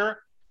Behringer,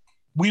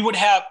 we would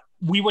have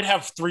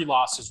 3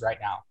 losses right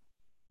now.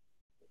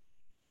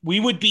 We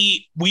would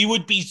be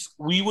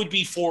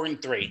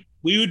 4-3.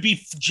 We would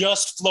be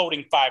just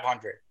floating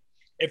 500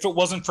 if it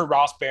wasn't for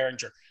Ross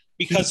Behringer,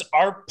 because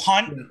our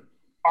punt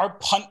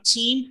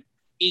team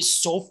is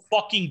so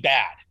fucking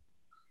bad.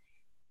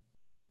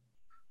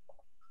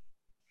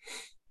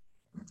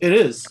 It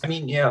is. I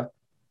mean, yeah.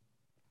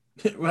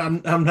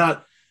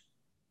 Behringer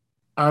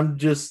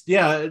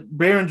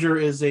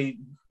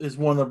is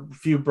one of the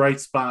few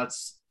bright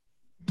spots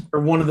or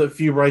one of the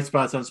few bright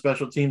spots on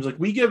special teams. Like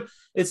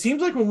it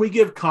seems like when we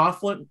give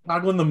Coughlin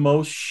the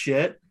most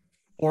shit,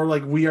 or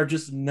like we are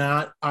just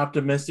not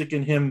optimistic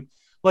in him.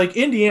 Like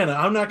Indiana,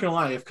 I'm not gonna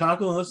lie. If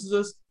Coughlin listens to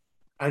this,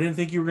 I didn't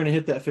think you were gonna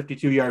hit that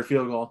 52-yard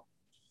field goal.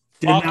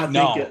 Did not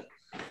think it.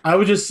 I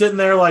was just sitting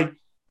there like,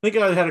 I think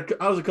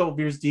I was a couple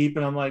beers deep,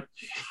 and I'm like,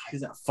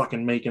 he's not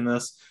fucking making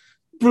this.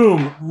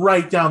 Boom,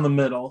 right down the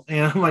middle,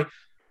 and I'm like,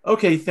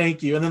 okay,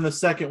 thank you. And then the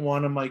second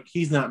one, I'm like,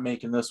 he's not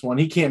making this one.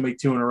 He can't make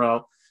two in a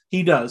row.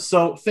 He does.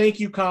 So thank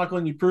you,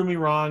 Conklin. You proved me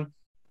wrong.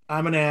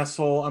 I'm an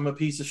asshole. I'm a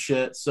piece of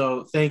shit.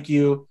 So thank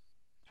you.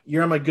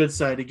 You're on my good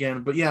side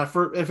again. But yeah,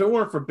 if it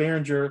weren't for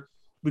Behringer,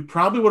 we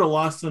probably would have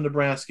lost the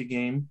Nebraska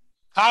game.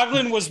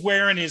 Coughlin was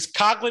wearing his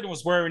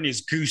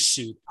goose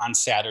suit on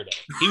Saturday.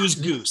 He was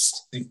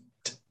goosed.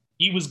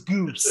 He was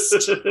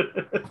goosed.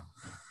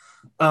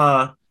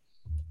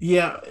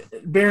 Yeah,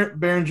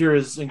 Behringer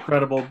is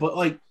incredible, but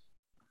like,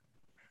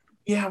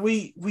 yeah,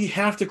 we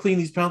have to clean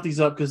these penalties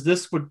up because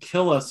this would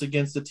kill us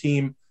against a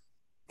team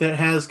that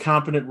has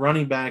competent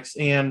running backs,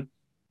 and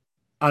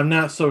I'm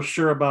not so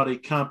sure about a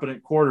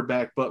competent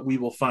quarterback, but we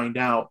will find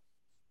out.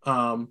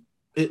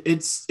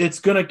 It's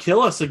going to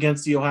kill us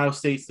against the Ohio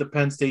States, the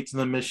Penn States, and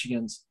the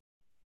Michigans.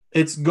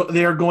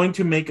 They are going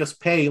to make us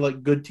pay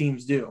like good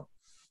teams do,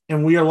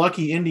 and we are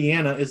lucky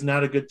Indiana is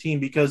not a good team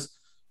because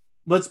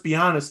let's be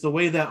honest, the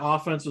way that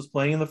offense was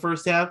playing in the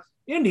first half,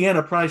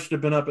 Indiana probably should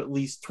have been up at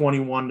least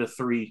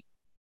 21-3.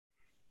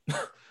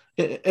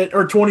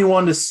 Or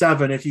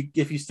 21-7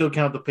 if you still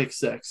count the pick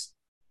six.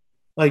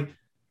 Like,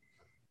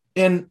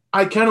 and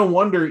I kind of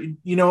wonder,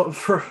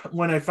 for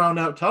when I found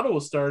out Tuttle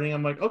was starting,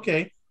 I'm like,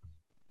 okay,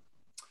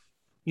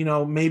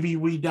 maybe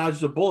we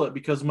dodged a bullet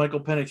because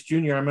Michael Penix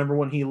Jr., I remember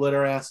when he lit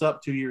our ass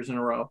up 2 years in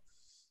a row.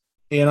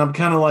 And I'm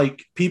kind of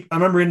like, I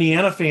remember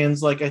Indiana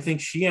fans, like I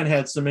think Sheehan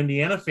had some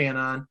Indiana fan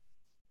on,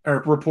 or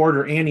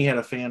reporter Annie had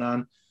a fan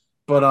on,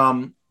 but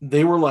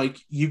they were like,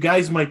 you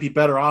guys might be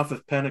better off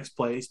if Penix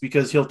plays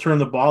because he'll turn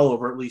the ball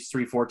over at least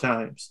 3-4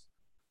 times.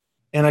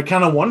 And I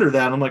kind of wonder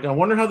that. I'm like, I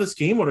wonder how this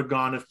game would have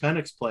gone if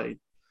Penix played.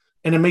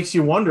 And it makes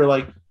you wonder,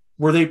 like,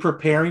 were they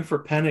preparing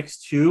for Penix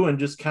too and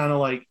just kind of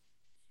like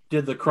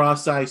did the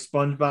cross-eye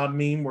SpongeBob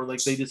meme where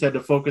like they just had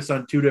to focus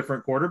on two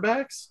different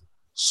quarterbacks?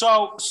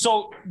 So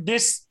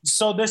this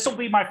will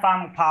be my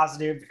final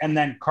positive, and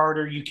then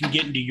Carter, you can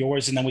get into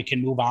yours, and then we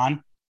can move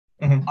on.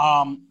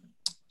 Mm-hmm.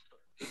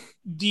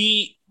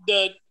 The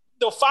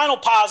final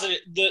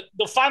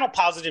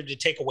positive to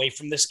take away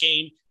from this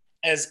game,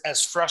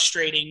 as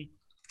frustrating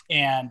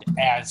and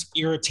as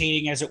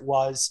irritating as it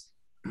was,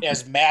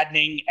 as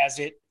maddening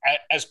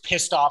as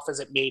pissed off as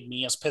it made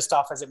me, as pissed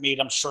off as it made,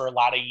 I'm sure, a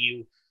lot of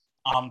you,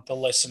 the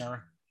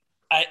listener.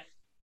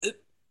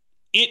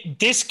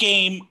 This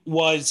game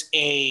was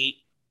a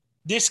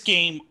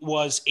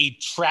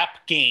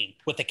trap game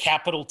with a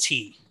capital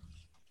T.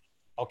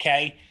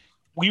 Okay,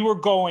 we were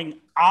going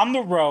on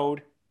the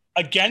road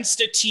against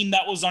a team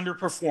that was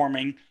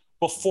underperforming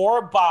before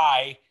a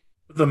bye,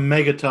 with a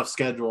mega tough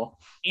schedule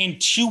in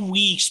 2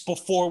 weeks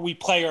before we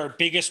play our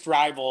biggest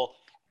rival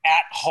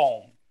at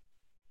home.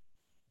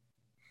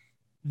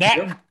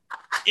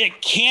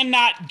 It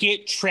cannot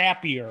get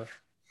trappier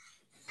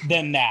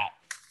than that.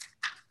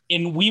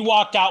 And we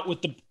walked out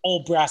with the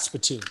old brass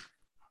spittoon.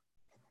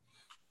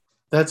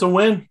 That's a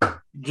win.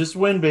 Just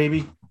win,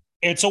 baby.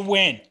 It's a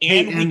win.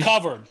 And we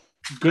covered.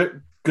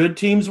 Good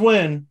teams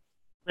win.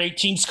 Great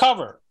teams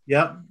cover.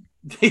 Yep.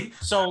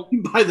 So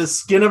by the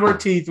skin of our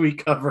teeth, we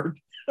covered.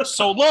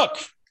 So look,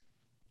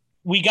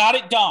 we got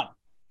it done,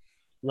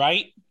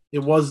 right? It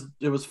was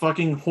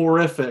fucking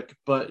horrific,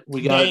 but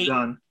we got it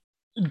done.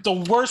 The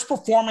worst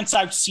performance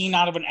I've seen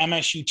out of an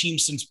MSU team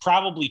since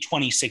probably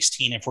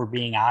 2016, if we're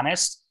being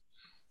honest.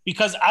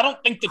 Because I don't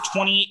think the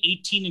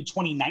 2018 and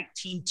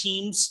 2019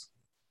 teams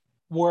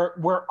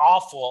were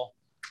awful.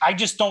 I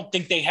just don't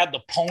think they had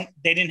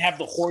they didn't have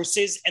the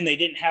horses and they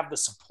didn't have the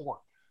support.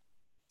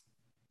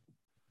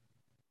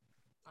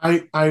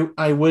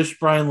 I wish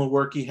Brian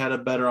Lewerke had a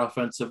better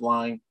offensive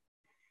line.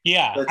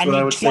 Yeah. That's what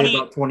I would say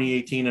about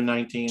 2018 and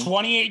 19.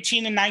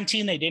 2018 and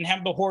 19, they didn't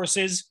have the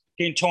horses.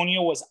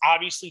 D'Antonio was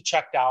obviously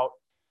checked out.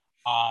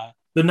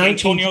 The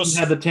 19 team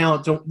had the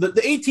talent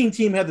the 18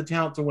 team had the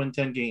talent to win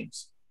 10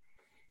 games.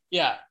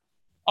 Yeah.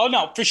 Oh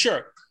no, for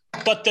sure.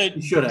 But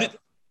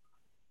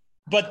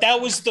but that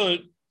was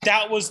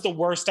the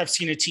worst I've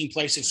seen a team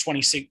play since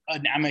an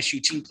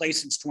MSU team play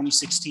since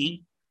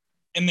 2016,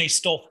 and they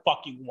still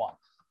fucking won.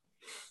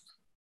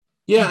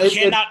 Yeah, you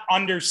cannot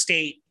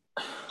understate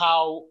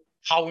how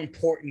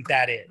important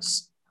that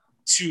is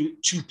to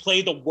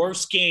play the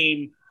worst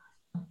game,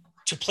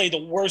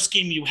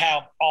 you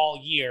have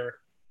all year,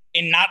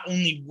 and not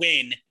only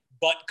win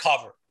but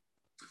cover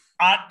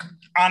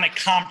on a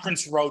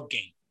conference road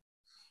game.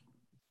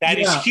 That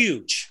is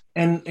huge.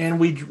 And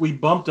we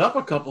bumped up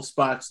a couple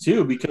spots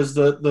too because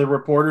the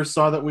reporters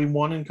saw that we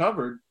won and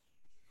covered.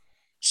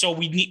 So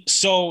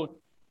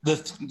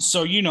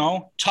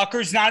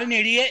Tucker's not an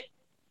idiot.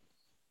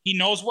 He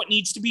knows what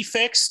needs to be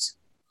fixed.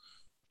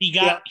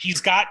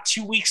 He's got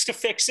 2 weeks to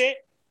fix it.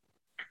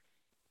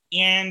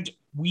 And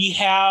we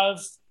have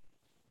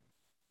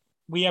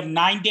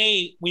 9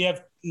 days. We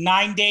have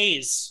 9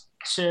 days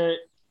to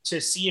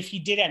see if he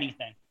did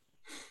anything.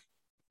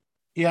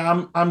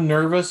 Yeah, I'm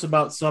nervous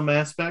about some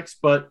aspects,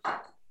 but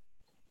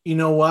you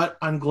know what?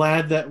 I'm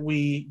glad that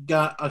we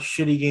got a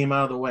shitty game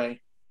out of the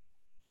way.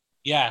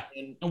 Yeah.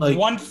 And,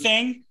 one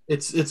thing,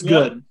 it's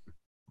good.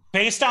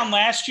 Based on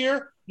last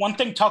year, one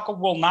thing Tucker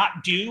will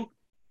not do,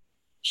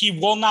 he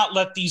will not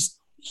let these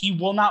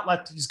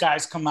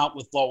guys come out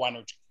with low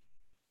energy.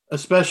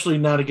 Especially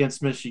not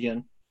against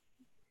Michigan.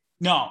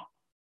 No.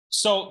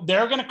 So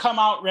they're going to come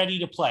out ready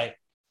to play.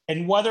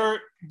 And whether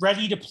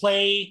ready to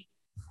play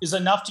is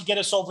enough to get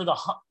us over the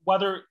hump,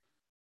 whether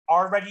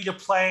our ready to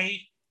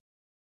play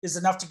is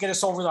enough to get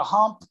us over the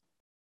hump,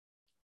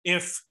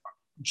 if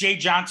Jay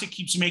Johnson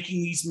keeps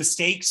making these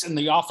mistakes and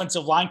the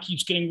offensive line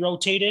keeps getting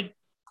rotated,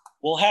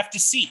 we'll have to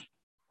see.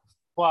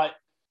 But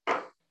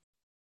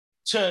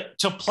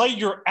to play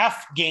your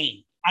F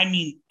game, I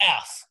mean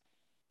F,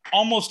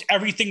 almost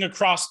everything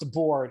across the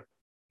board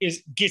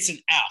gets an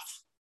F,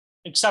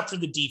 except for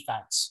the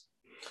defense.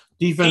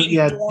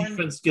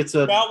 Defense gets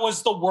a. That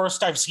was the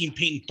worst I've seen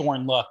Peyton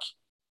Thorne look.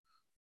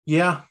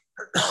 Yeah.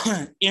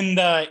 in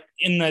the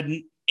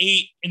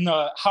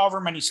however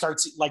many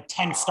starts, like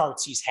 10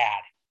 starts he's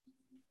had.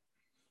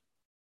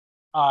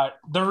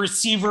 The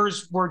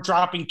receivers were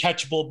dropping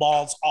catchable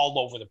balls all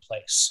over the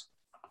place.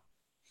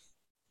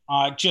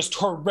 Just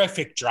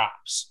horrific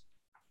drops.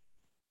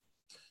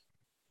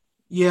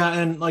 Yeah,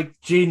 and like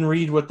Jaden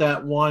Reed with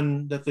that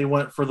one that they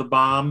went for the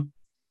bomb,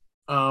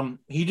 I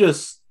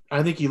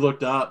think he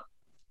looked up.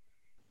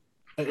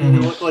 And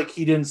it looked like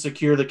he didn't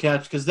secure the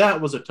catch because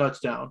that was a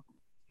touchdown.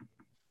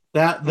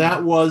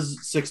 That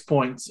was 6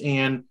 points,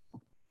 and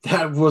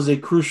that was a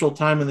crucial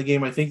time in the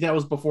game. I think that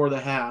was before the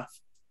half,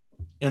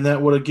 and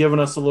that would have given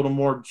us a little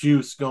more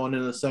juice going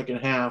into the second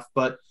half.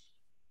 But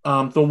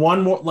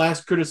the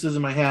last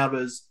criticism I have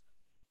is,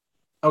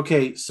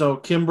 okay, so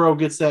Kimbrough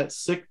gets that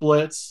sick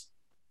blitz,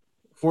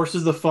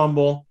 forces the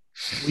fumble.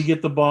 We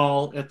get the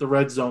ball at the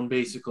red zone,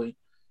 basically.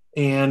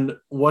 And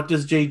what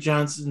does Jay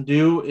Johnson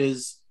do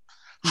is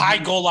high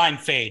goal line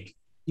fade.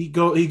 He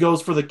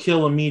goes for the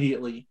kill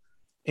immediately.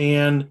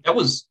 And that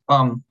was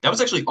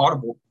actually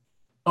audible.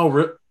 Oh,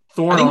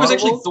 Thorne. I think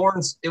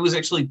it was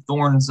actually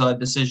Thorne's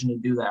decision to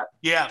do that.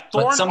 Yeah,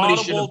 but somebody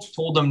should have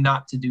told him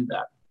not to do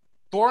that.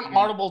 Thorne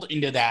audibled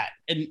into that,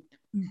 and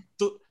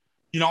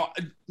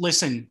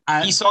listen,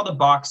 he saw the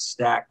box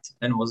stacked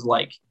and was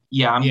like,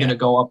 "Yeah, I'm gonna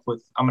go up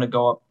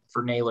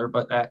for Naylor,"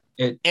 but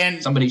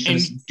somebody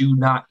should do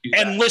not do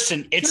that. And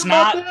listen, it's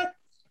not.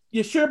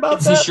 You sure about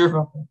that? Sure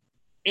about that?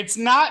 It's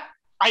not.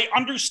 I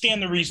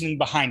understand the reasoning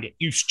behind it.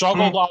 You've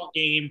struggled all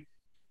game.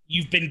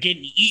 You've been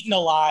getting eaten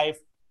alive.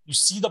 You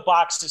see the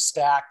box is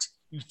stacked.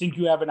 You think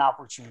you have an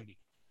opportunity,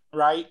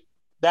 right?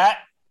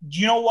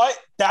 You know what?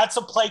 That's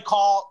a play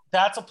call.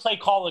 That's a play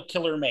call a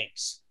killer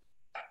makes,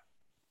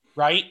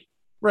 right?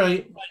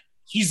 Right. But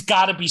he's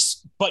got to be.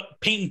 But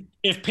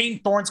if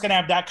Peyton Thorne's going to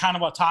have that kind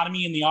of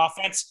autonomy in the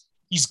offense,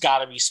 he's got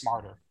to be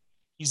smarter.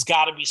 He's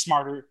got to be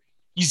smarter.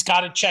 He's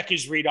got to check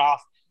his read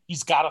off.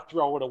 He's got to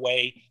throw it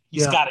away.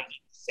 He's got to get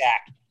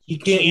sacked. He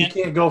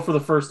can't go for the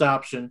first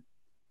option.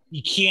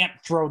 He can't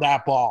throw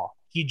that ball.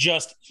 He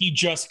just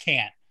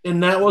can't.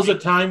 And that was a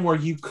time where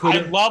you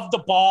couldn't. I love the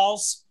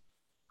balls.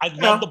 I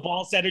love the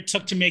balls that it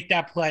took to make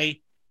that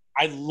play.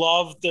 I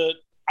love that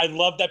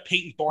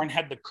Peyton Thorne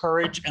had the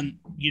courage, and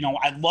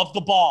I love the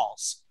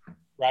balls,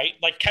 right?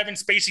 Like Kevin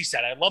Spacey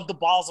said, I love the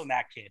balls on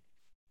that kid.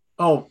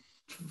 Oh.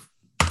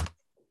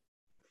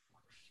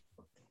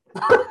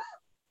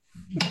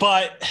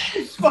 But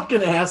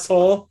fucking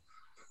asshole.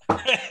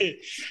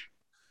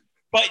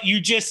 But you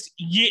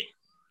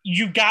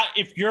got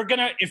if you're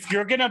gonna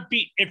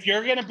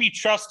be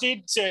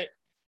trusted to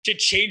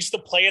change the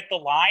play at the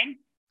line,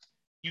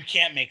 you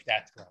can't make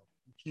that throw.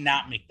 You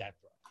cannot make that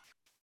throw.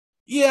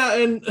 Yeah,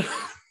 and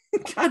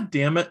God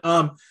damn it.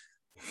 It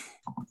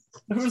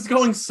was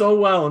going so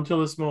well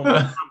until this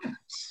moment.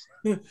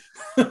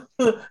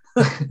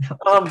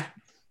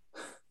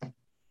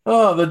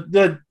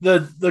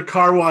 The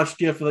car wash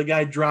gif of the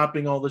guy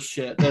dropping all the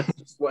shit. That's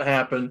just what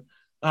happened.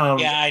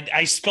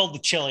 I spilled the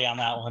chili on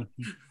that one.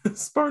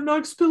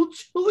 Sparnog spilled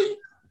chili.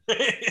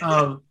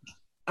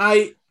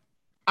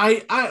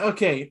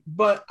 Okay,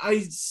 but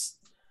I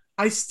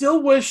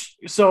still wish.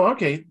 So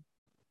okay,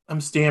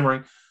 I'm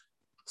stammering.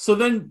 So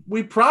then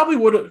we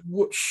probably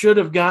should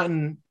have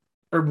gotten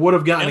a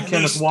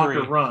Kenneth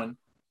Walker run.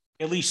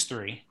 At least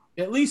three,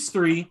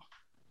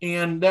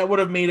 and that would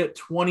have made it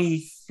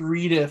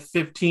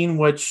 23-15,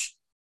 which.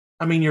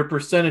 I mean, your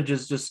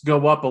percentages just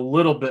go up a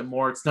little bit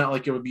more. It's not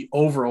like it would be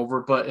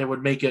over, but it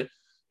would make it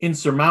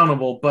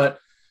insurmountable. But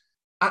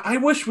I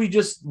wish we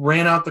just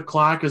ran out the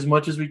clock as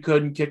much as we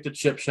could and kicked a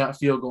chip shot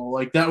field goal.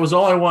 Like, that was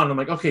all I wanted. I'm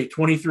like, okay,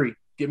 23.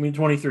 Get me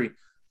 23.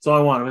 That's all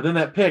I wanted. But then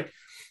that pick.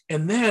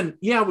 And then,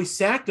 we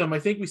sacked him. I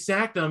think we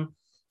sacked him.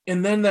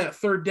 And then that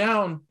fourth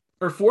down,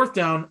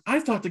 I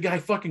thought the guy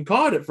fucking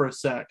caught it for a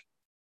sec.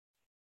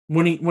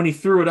 When he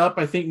threw it up,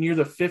 I think near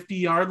the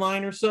 50-yard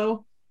line or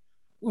so.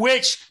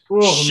 Which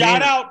Oh, shout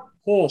man. out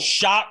Oh,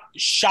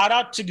 shout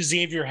out to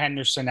Xavier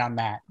Henderson on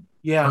that.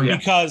 yeah. Oh, yeah.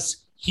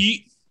 Because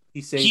He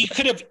he saved it.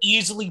 could have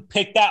easily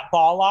picked that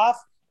ball off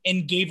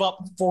and gave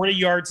up 40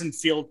 yards in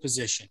field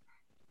position.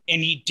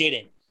 And he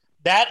didn't.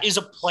 That is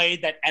a play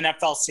that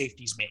NFL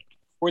safeties make,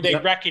 where they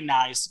Yep.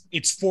 recognize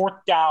it's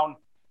fourth down.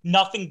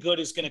 Nothing good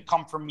is going to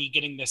come from me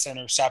getting this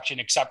interception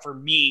except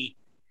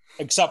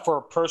for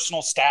a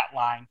personal stat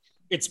line.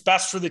 It's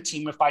best for the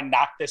team if I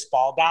knock this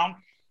ball down.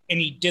 And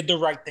he did the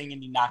right thing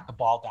and he knocked the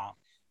ball down.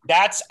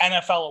 That's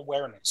NFL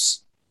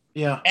awareness.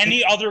 Yeah.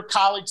 Any other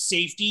college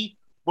safety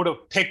would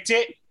have picked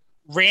it,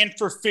 ran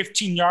for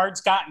 15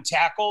 yards, gotten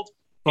tackled,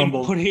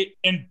 Fumbled.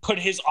 and put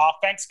his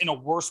offense in a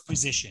worse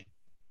position.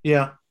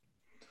 Yeah.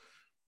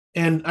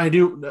 And I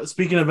do,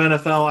 speaking of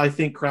NFL, I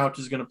think Crouch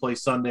is going to play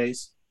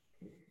Sundays.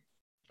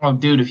 Oh,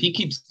 dude, if he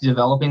keeps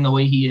developing the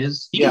way he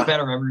is, he Yeah. gets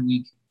better every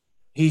week.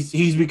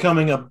 He's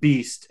becoming a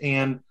beast.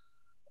 And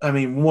I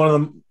mean, one of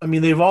them, I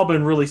mean, they've all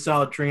been really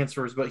solid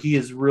transfers, but he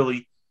is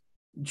really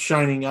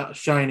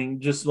shining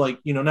just like,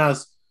 not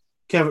as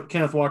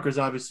Kenneth Walker is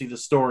obviously the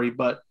story,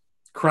 but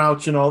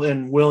Crouch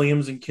and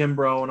Williams and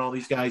Kimbrough and all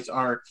these guys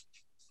are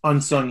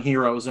unsung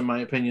heroes, in my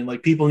opinion.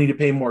 Like, people need to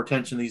pay more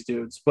attention to these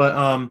dudes.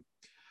 But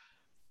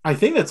I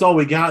think that's all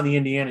we got in the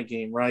Indiana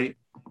game, right?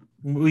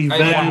 I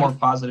have one more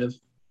positive.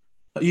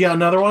 Yeah,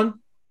 another one?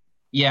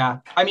 Yeah.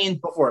 I mean,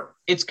 Go for it.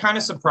 it's kind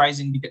of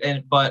surprising,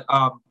 but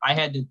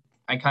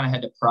I kind of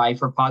had to pry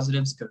for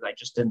positives because I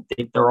just didn't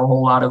think there were a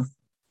whole lot of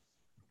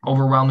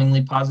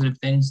overwhelmingly positive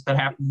things that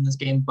happened in this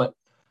game. But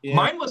Yeah.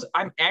 mine was,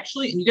 I'm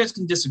actually, and you guys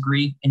can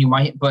disagree and you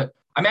might, but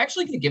I'm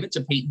actually going to give it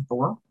to Peyton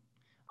Thorne.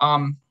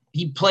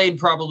 He played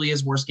probably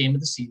his worst game of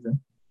the season.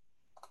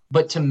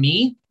 But to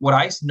me, what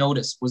I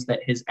noticed was that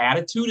his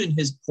attitude and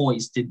his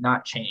poise did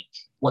not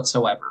change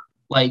whatsoever.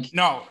 Like,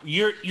 No,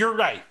 you're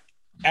right.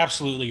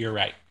 Absolutely, you're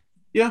right.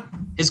 Yeah.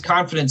 his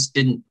confidence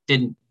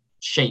didn't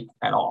shake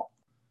at all.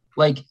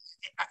 Like,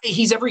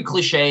 he's every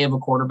cliche of a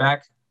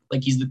quarterback.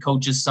 Like, he's the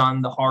coach's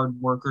son, the hard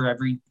worker,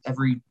 every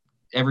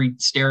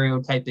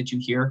stereotype that you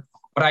hear.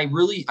 But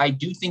I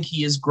do think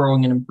he is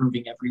growing and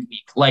improving every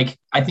week. Like,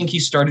 I think he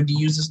started to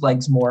use his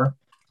legs more.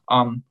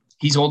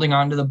 He's holding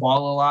on to the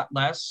ball a lot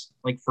less.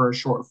 Like, for a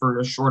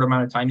short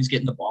amount of time, he's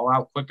getting the ball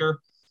out quicker.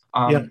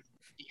 Yeah.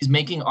 He's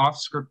making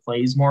off-script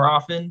plays more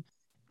often.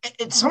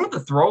 And some of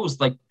the throws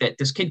like that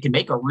this kid can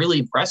make are really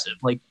impressive.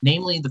 Like,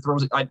 namely the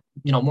throws,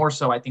 more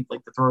so I think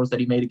like the throws that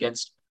he made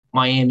against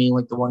Miami,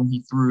 like the one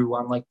he threw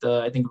on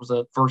I think it was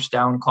a first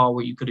down call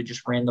where you could have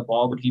just ran the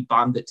ball, but he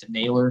bombed it to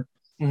Naylor.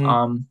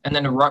 Mm-hmm. And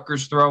then a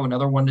Rutgers throw,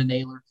 another one to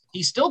Naylor.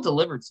 He still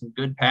delivered some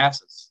good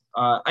passes.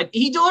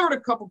 He delivered a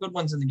couple good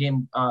ones in the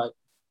game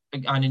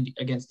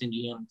against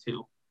Indiana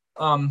too.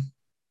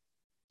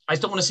 I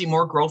still want to see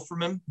more growth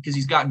from him because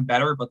he's gotten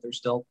better, but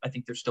I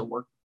think there's still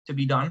work to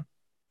be done.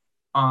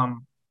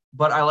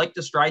 But I like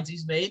the strides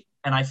he's made,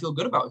 and I feel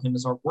good about him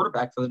as our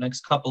quarterback for the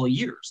next couple of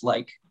years.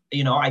 Like,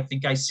 I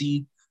think I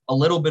see a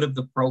little bit of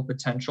the pro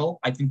potential.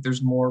 I think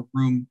there's more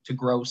room to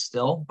grow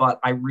still, but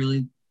I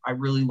really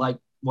like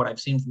what I've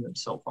seen from him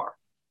so far.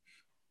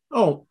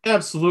 Oh,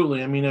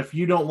 absolutely. I mean, if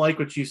you don't like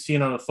what you've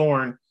seen on a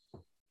Thorne,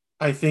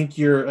 I think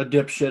you're a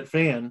dipshit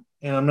fan.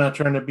 And I'm not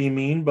trying to be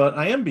mean, but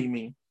I am being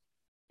mean.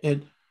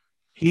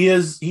 He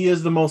is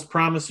the most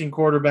promising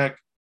quarterback.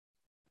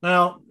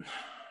 Well,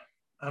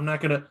 I'm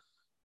not gonna.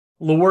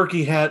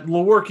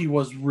 Lewerke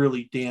was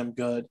really damn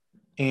good,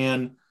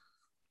 and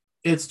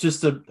it's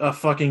just a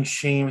fucking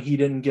shame he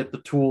didn't get the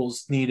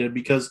tools needed,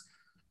 because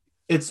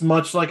it's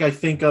much like I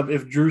think of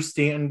if Drew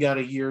Stanton got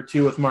a year or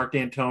two with Mark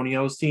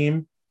D'Antonio's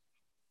team.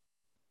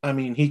 I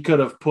mean, he could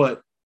have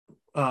put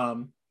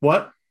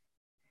what?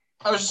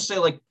 I was just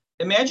saying, like,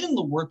 imagine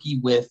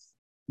Lewerke with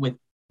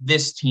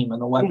this team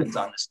and the weapons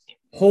on this team.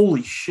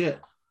 Holy shit.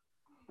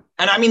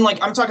 And I mean,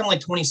 like, I'm talking like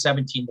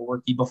 2017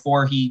 Lewerke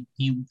before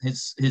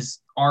his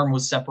arm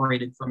was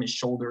separated from his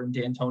shoulder, and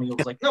D'Antonio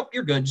was like, "Nope,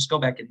 you're good. Just go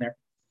back in there."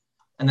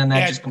 And then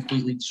that just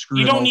completely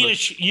screwed him over.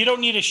 You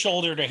don't need a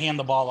shoulder to hand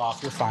the ball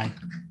off. You're fine.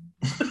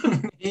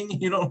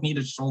 You don't need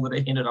a shoulder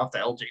to hand it off to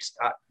LJ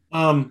Scott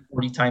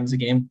 40 times a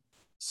game.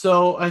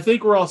 So I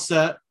think we're all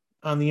set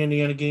on the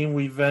Indiana game.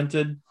 We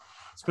vented.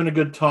 It's been a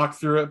good talk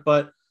through it,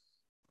 but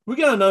we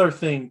got another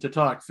thing to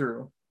talk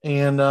through.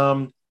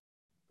 And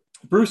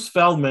Bruce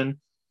Feldman,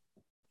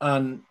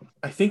 on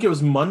I think it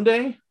was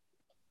Monday.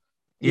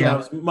 Yeah, it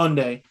was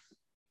Monday.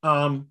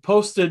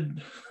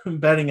 Posted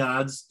betting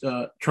odds.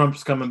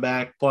 Trump's coming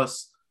back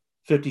plus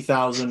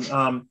 50,000.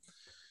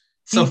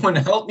 Someone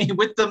help me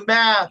with the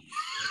math.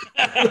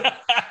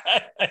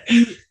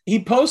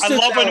 He posted. I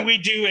love when we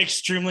do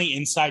extremely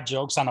inside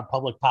jokes on a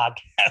public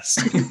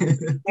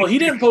podcast. Well, he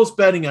didn't post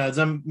betting odds.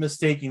 I'm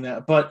mistaking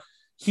that, but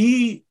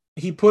he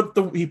put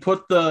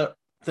the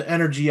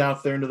energy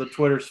out there into the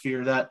Twitter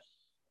sphere that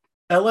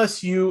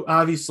LSU,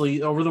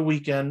 obviously, over the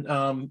weekend,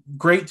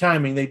 great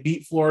timing. They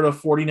beat Florida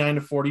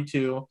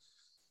 49-42,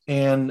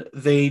 and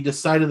they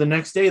decided the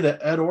next day that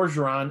Ed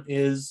Orgeron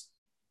is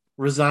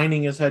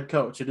resigning as head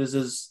coach. It is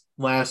his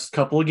last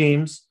couple of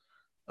games.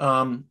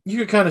 You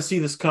could kind of see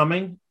this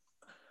coming.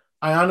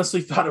 I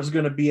honestly thought it was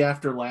going to be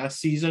after last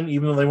season,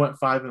 even though they went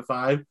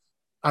 5-5.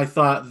 I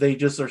thought they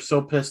just are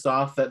so pissed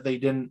off that they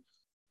didn't,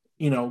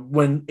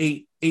 win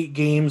eight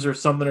games or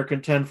something or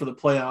contend for the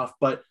playoff.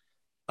 But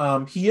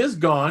he is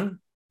gone,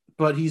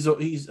 but he's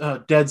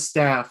dead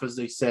staff, as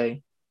they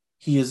say.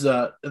 He is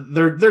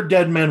they're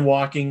dead men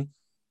walking.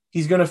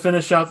 He's going to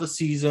finish out the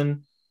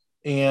season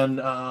and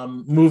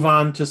move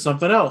on to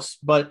something else.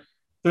 But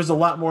there's a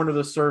lot more to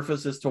the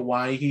surface as to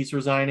why he's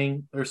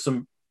resigning. There's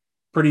some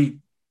pretty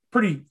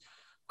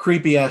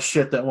creepy ass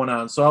shit that went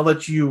on. So I'll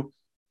let you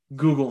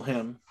Google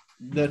him.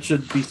 That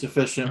should be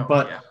sufficient.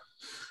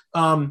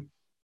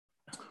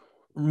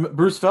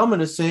 Bruce Feldman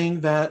is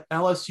saying that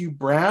LSU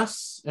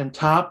brass and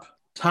top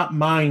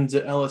minds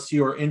at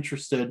LSU are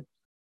interested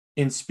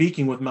in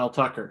speaking with Mel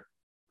Tucker.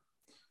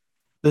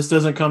 This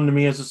doesn't come to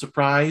me as a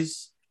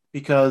surprise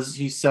because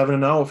he's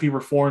 7-0. If he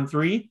were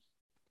 4-3,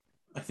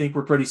 I think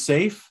we're pretty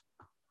safe.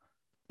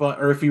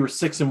 Or if he were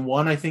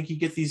 6-1, I think he'd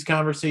get these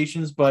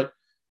conversations. But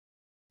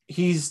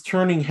he's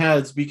turning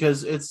heads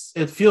because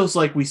it feels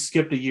like we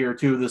skipped a year or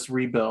two of this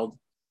rebuild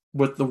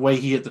with the way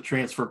he hit the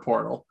transfer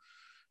portal.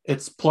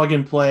 It's plug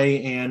and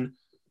play, and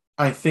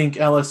I think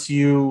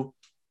LSU.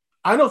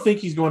 I don't think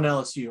he's going to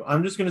LSU.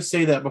 I'm just going to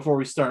say that before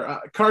we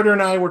start. Carter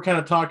and I were kind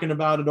of talking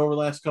about it over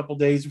the last couple of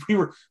days. We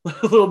were a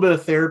little bit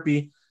of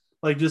therapy,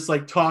 just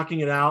talking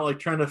it out,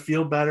 trying to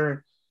feel better.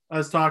 And I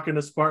was talking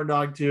to Spartan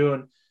Dog too.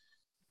 And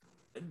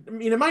I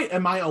mean,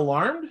 am I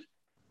alarmed?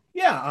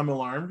 Yeah, I'm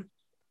alarmed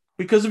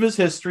because of his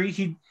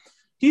history.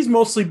 He's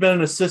mostly been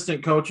an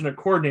assistant coach and a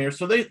coordinator,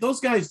 so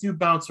those guys do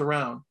bounce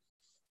around.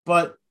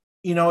 But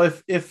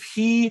if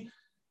he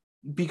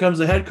becomes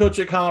a head coach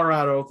at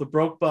Colorado, the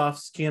broke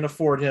Buffs can't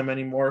afford him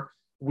anymore.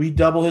 We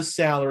double his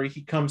salary.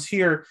 He comes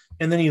here,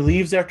 and then he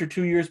leaves after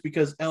 2 years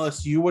because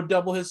LSU would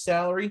double his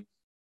salary,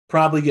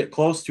 probably get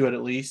close to it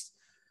at least.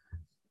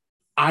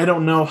 I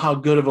don't know how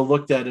good of a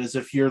look that is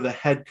if you're the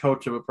head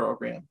coach of a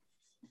program.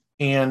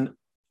 And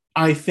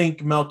I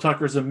think Mel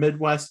Tucker's a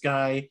Midwest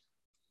guy.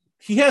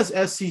 He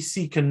has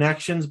SEC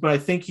connections, but I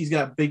think he's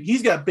got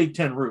Big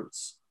Ten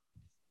roots.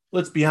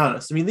 Let's be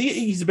honest. I mean,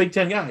 he's a Big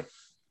Ten guy.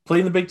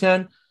 Played in the Big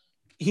Ten.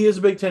 He is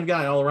a Big Ten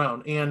guy all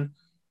around. And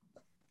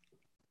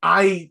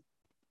I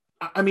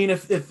mean,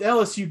 if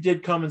LSU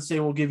did come and say,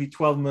 we'll give you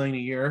 $12 million a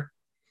year,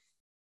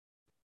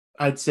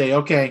 I'd say,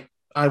 okay,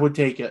 I would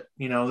take it.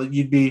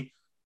 You'd be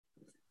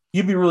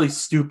really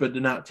stupid to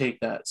not take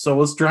that. So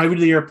let's drive you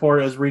to the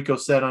airport, as Rico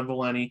said on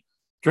Valenti.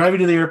 Drive you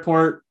to the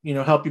airport,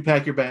 help you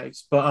pack your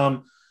bags.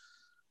 But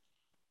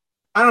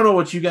I don't know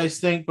what you guys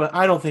think, but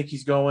I don't think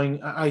he's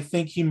going. I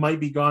think he might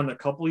be gone in a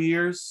couple of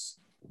years,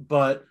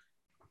 but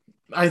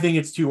I think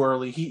it's too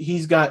early.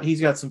 He's got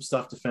some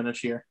stuff to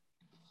finish here.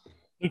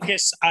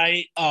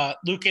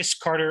 Lucas,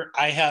 Carter,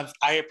 I have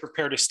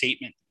prepared a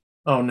statement.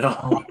 Oh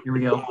no. Here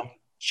we go.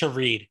 To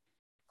read.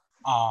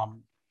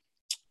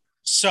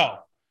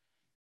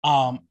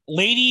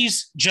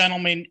 Ladies,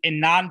 gentlemen, and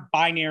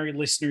non-binary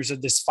listeners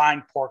of this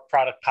fine pork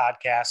product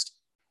podcast,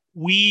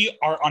 we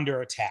are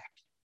under attack.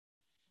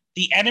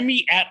 The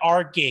enemy at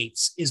our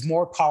gates is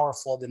more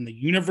powerful than the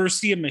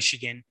University of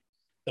Michigan,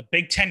 the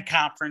Big Ten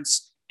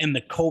Conference, and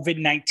the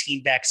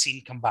COVID-19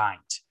 vaccine combined.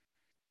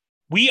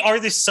 We are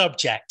the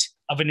subject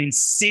of an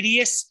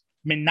insidious,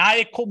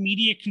 maniacal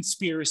media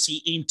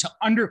conspiracy aimed to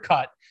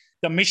undercut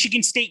the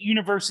Michigan State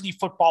University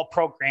football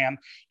program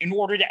in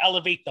order to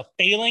elevate the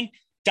failing,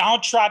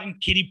 downtrodden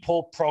kiddie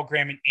pool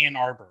program in Ann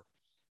Arbor.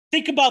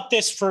 Think about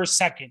this for a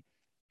second,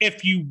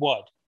 if you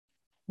would.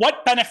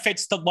 What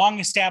benefits the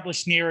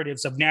long-established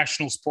narratives of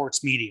national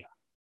sports media?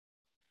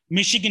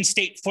 Michigan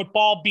State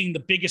football being the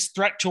biggest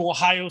threat to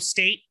Ohio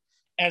State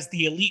as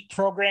the elite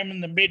program in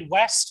the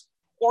Midwest,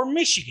 or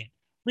Michigan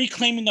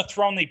reclaiming the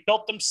throne they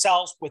built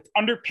themselves with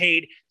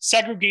underpaid,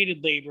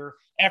 segregated labor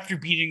after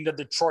beating the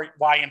Detroit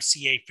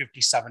YMCA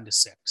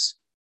 57-6.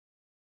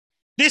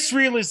 This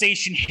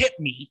realization hit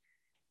me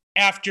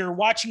after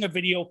watching a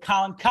video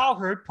Colin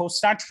Cowherd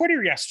posted on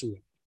Twitter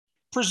yesterday,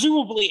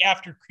 presumably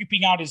after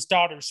creeping out his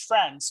daughter's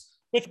friends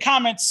with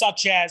comments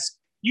such as,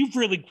 "You've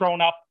really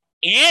grown up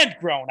and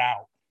grown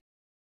out."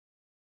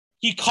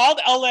 He called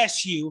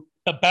LSU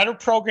the better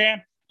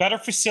program, better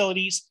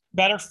facilities,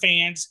 better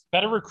fans,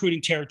 better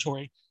recruiting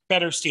territory,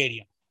 better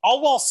stadium,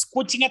 all while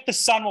squinting at the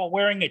sun while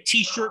wearing a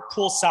t-shirt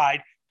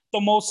poolside,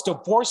 the most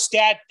divorced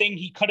dad thing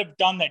he could have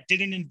done that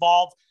didn't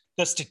involve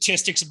the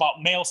statistics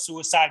about male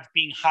suicides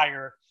being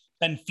higher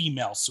than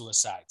female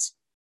suicides.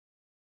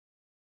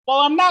 Well,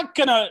 I'm not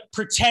going to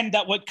pretend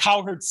that what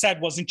Cowherd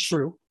said wasn't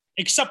true,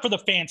 except for the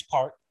fans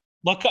part.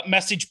 Look up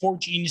message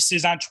board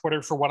geniuses on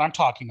Twitter for what I'm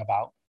talking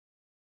about.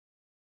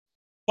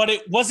 But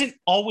it wasn't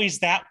always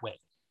that way.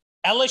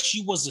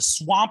 LSU was a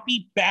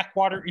swampy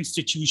backwater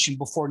institution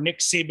before Nick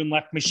Saban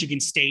left Michigan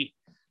State,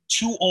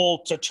 too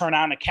old to turn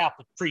on a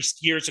Catholic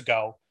priest years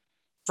ago,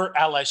 for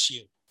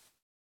LSU.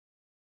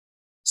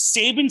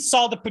 Saban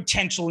saw the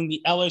potential in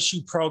the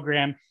LSU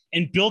program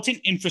and built an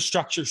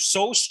infrastructure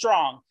so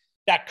strong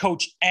that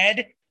Coach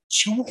Ed,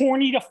 too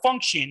horny to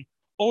function,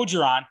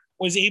 Orgeron,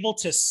 was able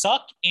to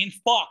suck and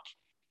fuck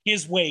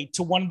his way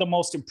to one of the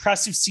most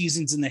impressive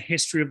seasons in the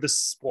history of the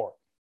sport.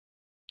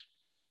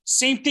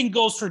 Same thing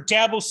goes for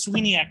Dabo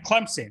Swinney at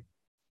Clemson,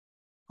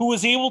 who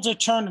was able to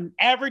turn an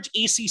average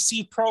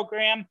ACC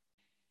program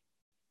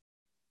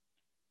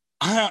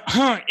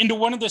into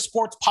one of the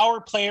sport's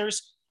power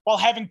players while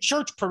having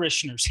church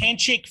parishioners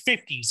handshake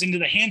 50s into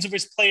the hands of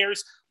his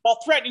players while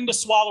threatening to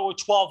swallow a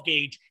 12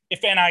 gauge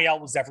if NIL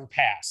was ever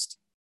passed.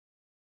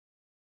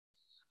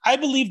 I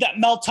believe that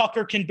Mel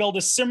Tucker can build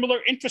a similar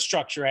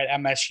infrastructure at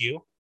MSU.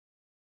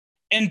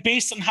 And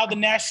based on how the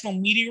national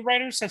media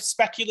writers have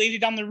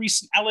speculated on the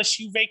recent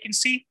LSU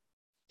vacancy,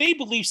 they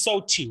believe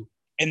so too.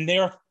 And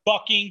they're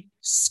fucking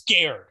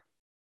scared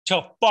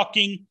to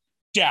fucking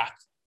death.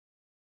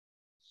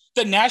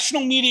 The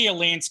national media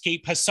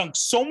landscape has sunk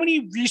so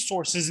many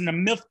resources into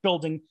myth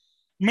building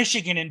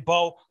Michigan and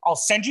Bo. I'll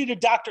send you to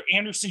Dr.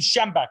 Anderson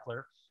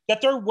Schembechler that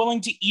they're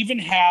willing to even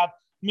have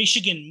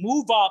Michigan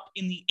move up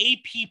in the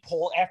AP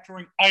poll after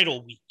an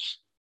idle week.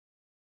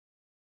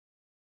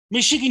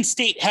 Michigan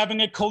State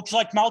having a coach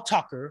like Mel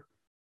Tucker,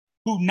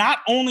 who not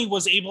only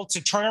was able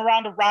to turn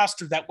around a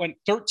roster that went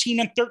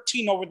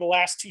 13-13 over the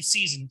last 2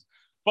 seasons,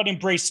 but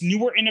embraced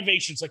newer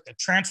innovations like the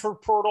transfer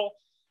portal,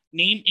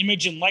 name,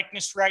 image, and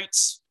likeness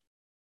rights,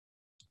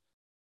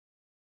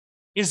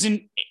 is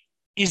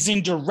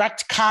in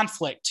direct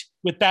conflict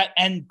with that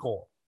end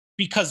goal,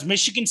 because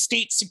Michigan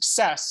State's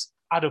success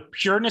out of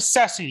pure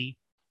necessity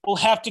will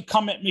have to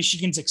come at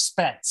Michigan's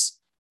expense,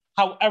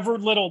 however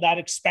little that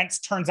expense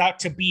turns out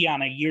to be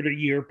on a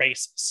year-to-year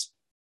basis.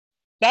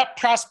 That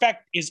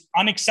prospect is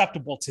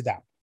unacceptable to them.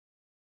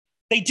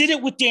 They did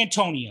it with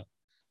D'Antonio,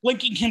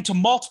 linking him to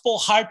multiple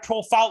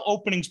high-profile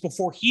openings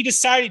before he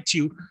decided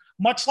to,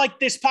 much like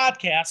this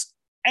podcast,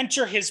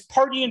 enter his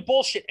party and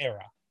bullshit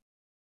era.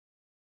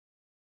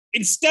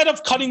 Instead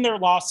of cutting their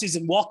losses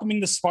and welcoming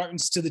the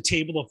Spartans to the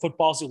table of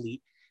football's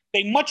elite,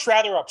 they much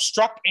rather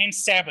obstruct and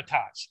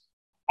sabotage,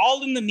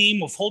 all in the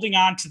name of holding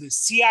on to the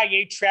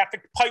CIA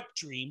traffic pipe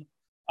dream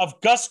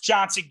of Gus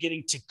Johnson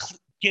getting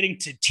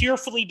to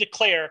tearfully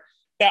declare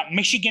that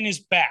Michigan is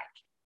back.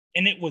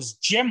 And it was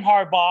Jim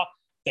Harbaugh,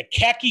 the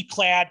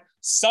khaki-clad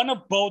son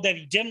of Bo that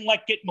he didn't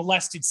let get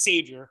molested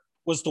savior,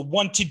 was the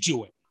one to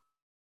do it.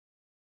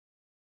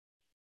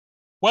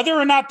 Whether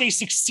or not they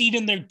succeed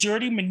in their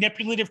dirty,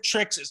 manipulative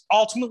tricks is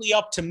ultimately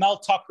up to Mel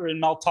Tucker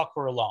and Mel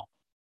Tucker alone.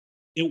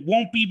 It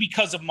won't be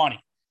because of money,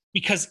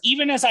 because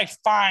even as I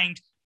find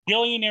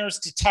billionaires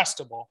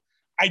detestable,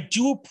 I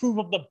do approve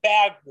of the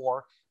bag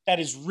war that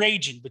is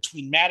raging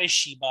between Matt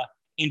Ishima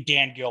and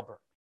Dan Gilbert.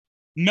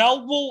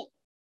 Mel will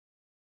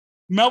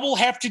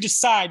have to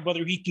decide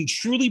whether he can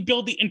truly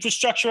build the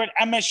infrastructure at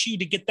MSU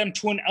to get them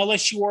to an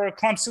LSU or a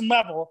Clemson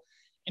level,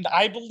 and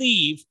I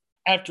believe,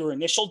 after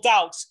initial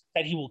doubts,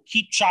 that he will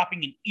keep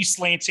chopping in East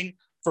Lansing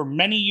for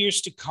many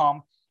years to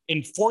come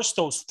and force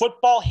those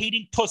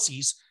football-hating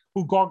pussies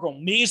who gargle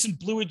maize and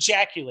blue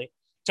ejaculate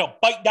to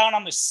bite down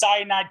on the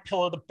cyanide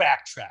pill of the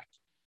backtrack.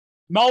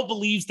 Mel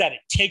believes that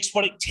it takes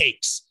what it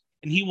takes,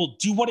 and he will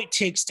do what it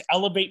takes to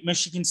elevate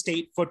Michigan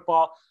State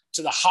football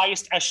to the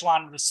highest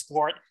echelon of the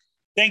sport.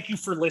 Thank you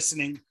for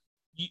listening.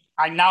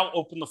 I now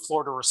open the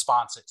floor to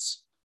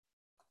responses.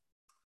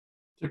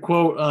 To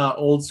quote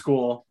old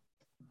school,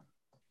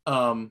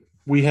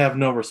 we have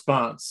no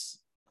response.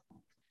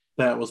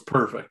 That was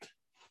perfect.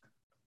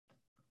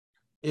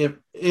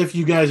 If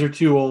you guys are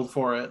too old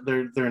for it,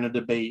 they're in a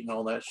debate and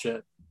all that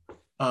shit.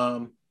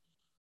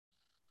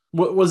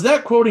 Was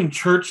that quoting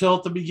Churchill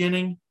at the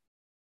beginning,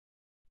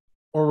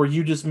 or were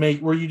you just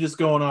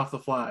going off the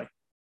fly?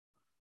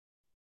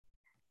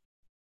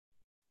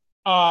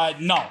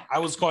 No, I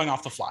was going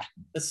off the fly.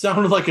 It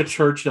sounded like a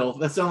Churchill.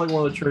 That sounded like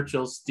one of the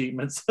Churchill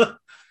statements.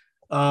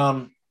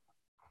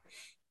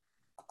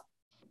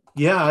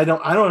 Yeah, I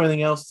don't have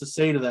anything else to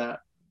say to that.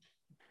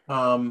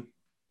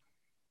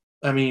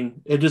 I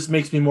mean, it just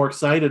makes me more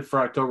excited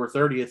for October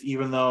 30th,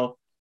 even though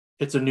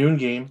it's a noon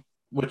game,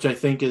 which I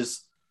think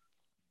is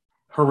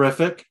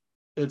horrific.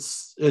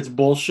 It's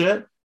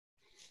bullshit.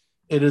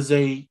 It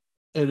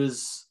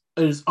is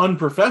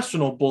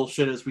unprofessional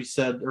bullshit, as we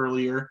said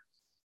earlier.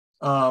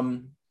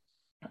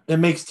 It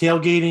makes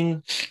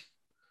tailgating.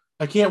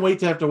 I can't wait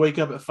to have to wake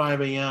up at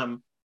 5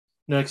 a.m.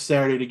 next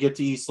Saturday to get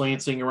to East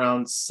Lansing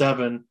around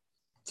 7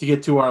 to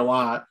get to our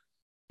lot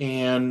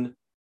and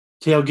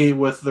tailgate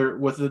with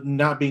it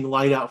not being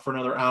light out for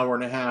another hour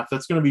and a half.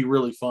 That's going to be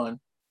really fun.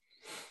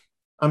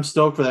 I'm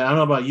stoked for that. I don't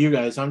know about you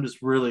guys. I'm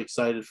just really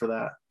excited for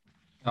that.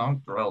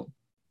 I'm thrilled.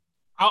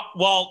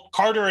 Well,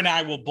 Carter and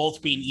I will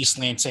both be in East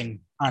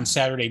Lansing on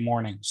Saturday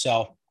morning.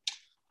 So,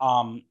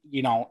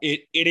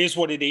 it is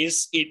what it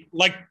is. It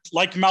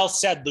like Mel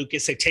said,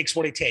 Lucas, it takes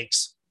what it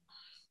takes.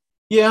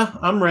 Yeah,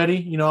 I'm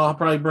ready. I'll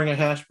probably bring a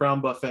hash brown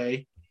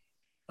buffet.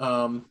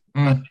 I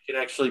can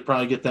actually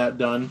probably get that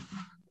done.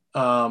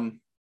 That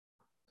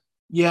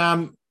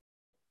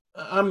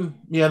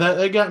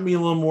got me a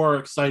little more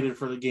excited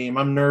for the game.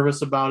 I'm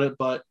nervous about it,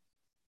 but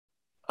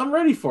I'm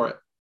ready for it.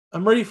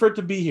 I'm ready for it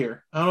to be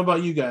here. I don't know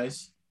about you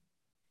guys.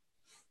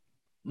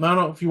 I don't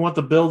know if you want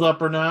the build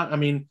up or not. I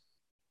mean,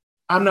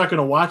 I'm not going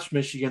to watch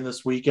Michigan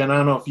this weekend. I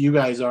don't know if you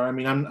guys are. I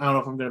mean, I don't know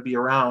if I'm going to be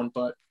around,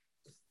 but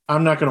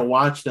I'm not going to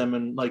watch them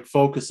and like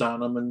focus on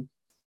them.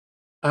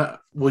 And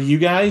will you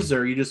guys,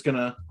 or are you just going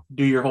to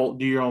do your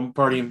own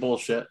party and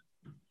bullshit?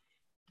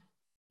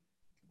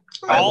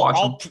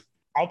 I'll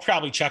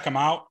probably check them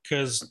out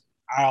because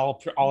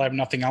I'll have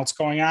nothing else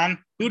going on.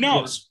 Who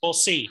knows? We'll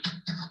see.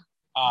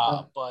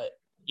 But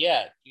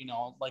yeah, you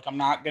know, like I'm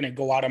not going to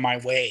go out of my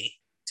way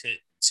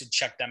to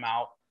check them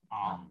out.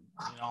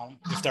 You know,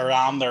 if they're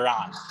on, they're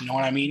on. You know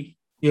what I mean?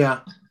 Yeah.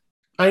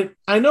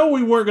 I know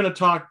we weren't going to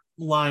talk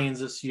Lions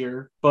this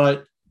year,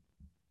 but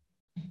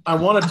I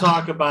want to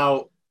talk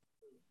about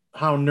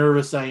how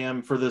nervous I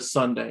am for this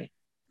Sunday.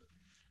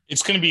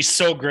 It's going to be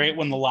so great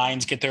when the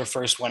Lions get their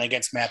first win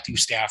against Matthew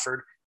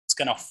Stafford. It's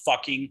going to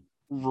fucking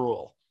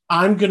rule.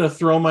 I'm going to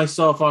throw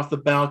myself off the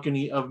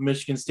balcony of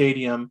Michigan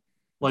Stadium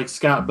like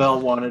Scott Bell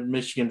wanted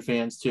Michigan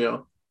fans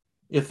to,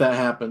 if that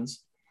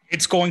happens.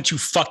 It's going to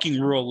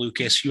fucking rule,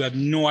 Lucas. You have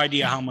no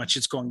idea how much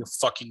it's going to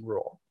fucking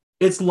rule.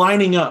 It's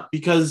lining up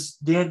because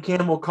Dan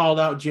Campbell called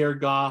out Jared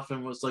Goff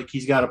and was like,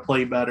 he's got to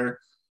play better.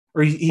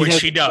 Which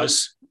he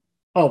does.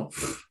 Oh,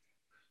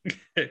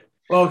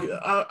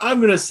 well, I'm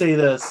going to say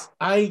this.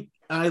 I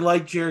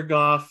like Jared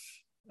Goff.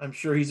 I'm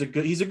sure he's a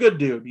good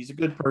dude. He's a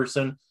good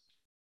person.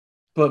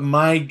 But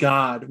my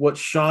God, what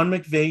Sean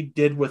McVay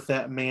did with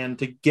that man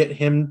to get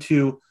him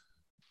to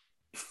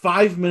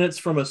 5 minutes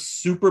from a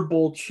Super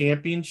Bowl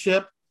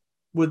championship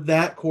with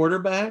that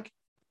quarterback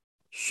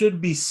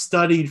should be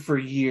studied for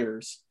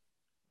years.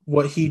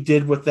 What he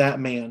did with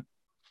that man.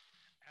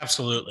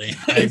 Absolutely.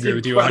 I agree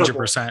with you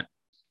 100%.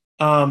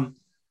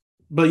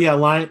 But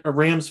yeah,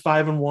 Rams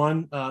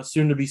 5-1,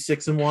 soon to be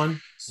 6-1.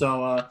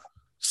 So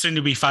soon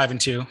to be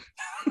 5-2.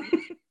 I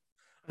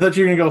thought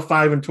you were gonna go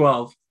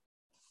 5-12.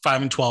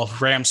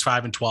 5-12. Rams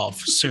 5-12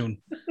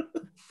 soon.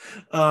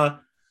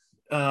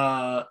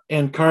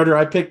 And Carter,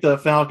 I picked the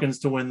Falcons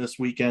to win this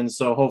weekend,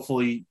 so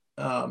hopefully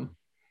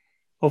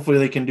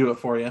they can do it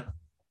for you.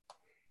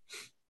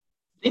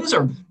 Things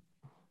are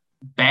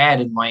bad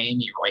in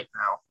Miami right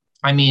now.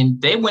 I mean,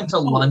 they went to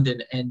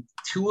London and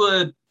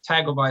Tua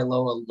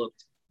Tagovailoa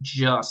looked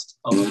just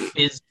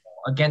abysmal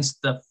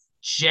against the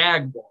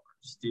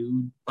Jaguars,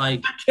 dude.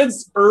 Like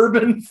against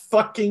Urban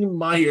fucking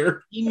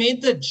Meyer. He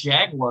made the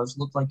Jaguars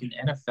look like an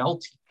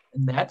NFL team,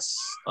 and that's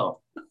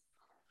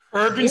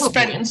Urban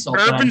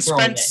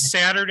spent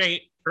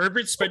Saturday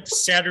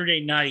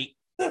night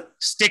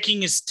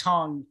sticking his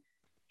tongue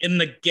in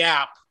the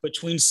gap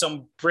between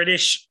some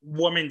British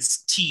woman's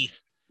teeth,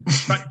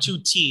 front two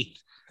teeth,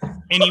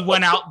 and he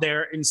went out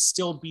there and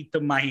still beat the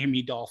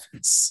Miami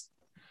Dolphins.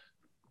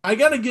 I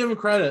got to give him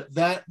credit.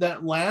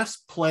 That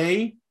last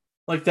play,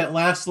 like that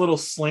last little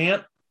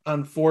slant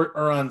on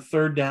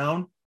third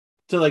down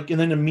and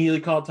then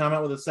immediately call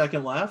timeout with a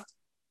second left.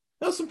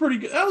 That was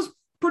that was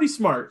pretty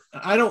smart.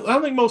 I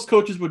don't think most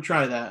coaches would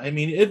try that. I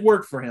mean, it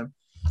worked for him.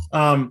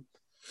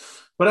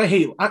 But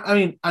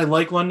I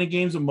like London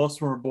games, but most of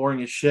them are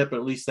boring as shit, but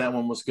at least that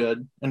one was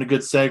good and a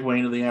good segue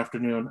into the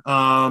afternoon.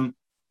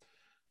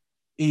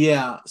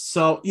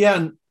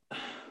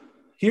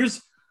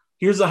 Here's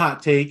a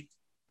hot take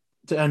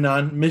to end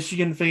on.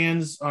 Michigan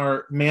fans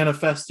are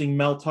manifesting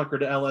Mel Tucker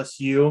to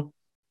LSU.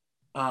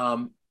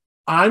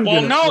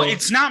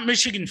 It's not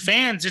Michigan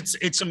fans.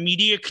 It's a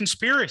media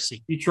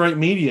conspiracy. Detroit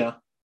media.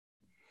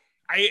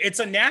 It's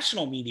a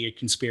national media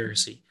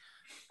conspiracy.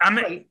 I'm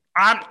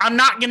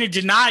not going to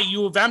deny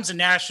U of M's a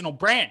national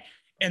brand,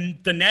 and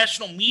the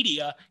national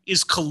media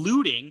is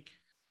colluding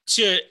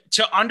to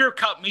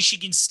undercut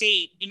Michigan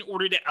State in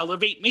order to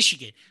elevate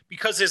Michigan.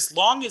 Because as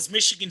long as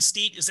Michigan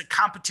State is a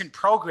competent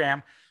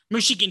program,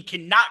 Michigan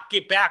cannot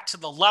get back to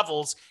the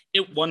levels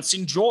it once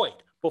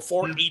enjoyed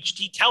before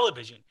HD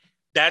television.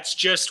 That's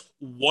just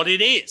what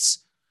it is,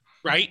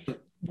 right?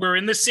 We're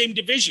in the same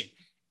division,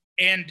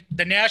 and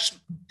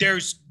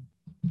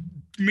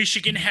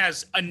Michigan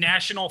has a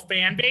national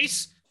fan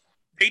base.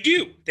 They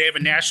do. They have a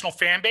national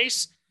fan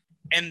base,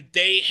 and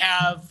they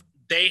have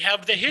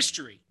the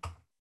history,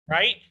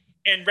 right?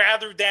 And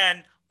rather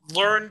than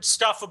learn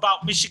stuff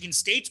about Michigan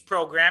State's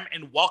program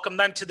and welcome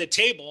them to the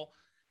table,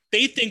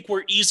 they think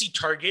we're easy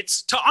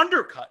targets to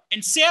undercut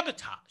and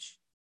sabotage.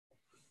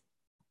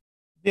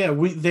 Yeah,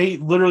 they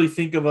literally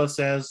think of us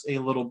as a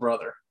little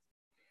brother.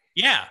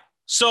 Yeah.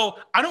 So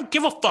I don't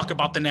give a fuck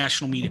about the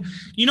national media.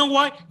 You know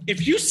what?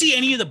 If you see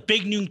any of the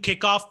big noon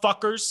kickoff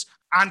fuckers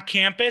on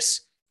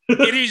campus,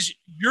 it is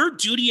your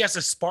duty as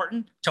a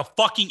Spartan to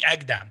fucking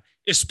egg them,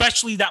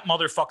 especially that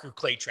motherfucker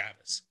Clay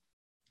Travis.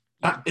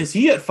 Is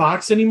he at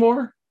Fox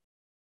anymore?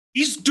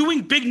 He's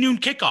doing big noon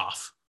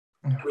kickoff.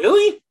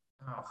 Really?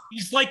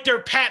 He's like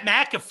their Pat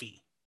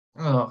McAfee.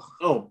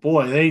 Oh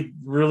boy,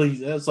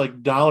 that's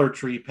like Dollar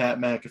Tree Pat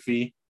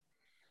McAfee.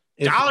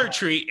 Dollar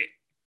Tree,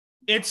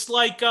 it's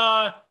like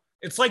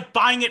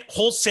buying it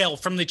wholesale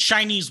from the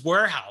Chinese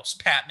warehouse,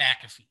 Pat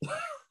McAfee.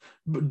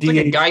 It's like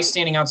a guy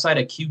standing outside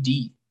a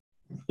QD.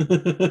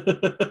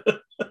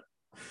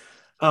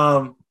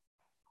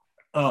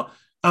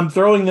 I'm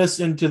throwing this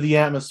into the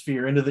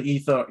atmosphere, into the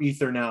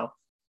ether now.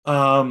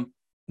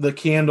 the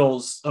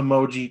candles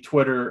emoji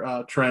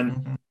Twitter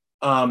trend.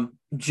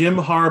 Jim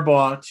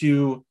Harbaugh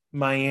to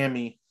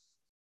Miami.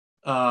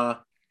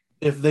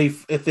 If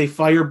they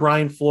fire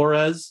Brian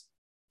Flores,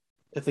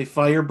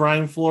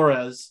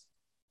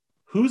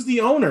 who's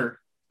the owner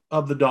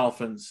of the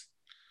Dolphins?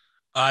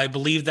 I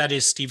believe that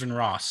is Stephen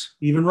Ross.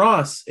 Stephen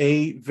Ross,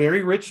 a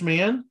very rich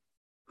man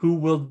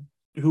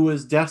who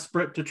is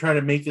desperate to try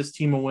to make this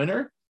team a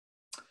winner.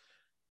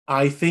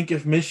 I think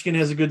if Michigan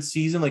has a good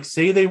season, like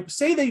say they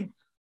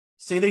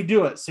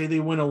do it, say they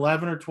win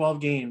 11 or 12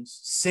 games,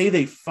 say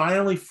they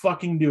finally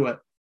fucking do it,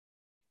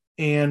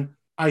 and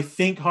I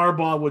think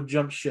Harbaugh would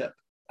jump ship.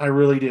 I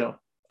really do.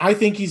 I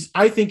think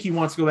he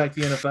wants to go back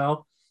to the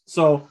NFL.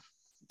 So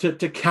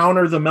to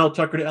counter the Mel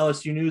Tucker to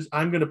LSU news,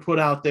 I'm going to put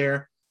out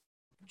there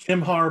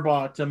Jim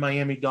Harbaugh to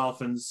Miami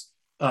Dolphins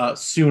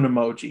soon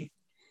emoji.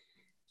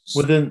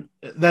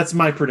 That's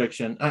my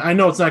prediction. I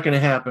know it's not going to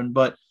happen,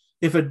 but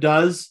if it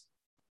does,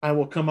 I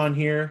will come on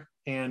here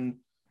and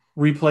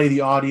replay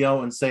the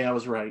audio and say I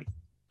was right.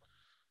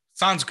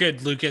 Sounds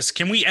good, Lucas.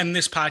 Can we end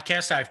this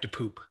podcast? I have to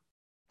poop.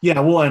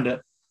 Yeah, we'll end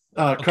it.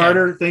 Okay.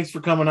 Carter, thanks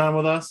for coming on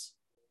with us.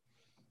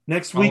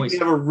 Next week, we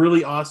have a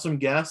really awesome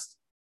guest.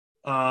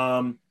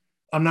 I'm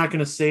not going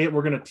to say it.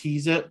 We're going to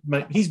tease it.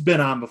 He's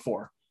been on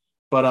before.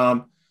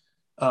 But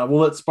we'll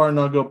let Spartan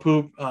go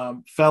poop.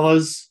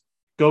 Fellas,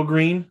 go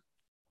green.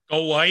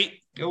 Go white.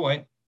 Go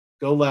white.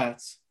 Go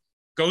Lats.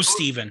 Go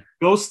Steven.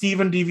 Go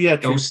Steven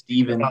DiVietri. Go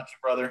Steven.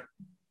 Brother.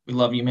 We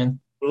love you, man.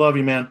 We love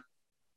you, man.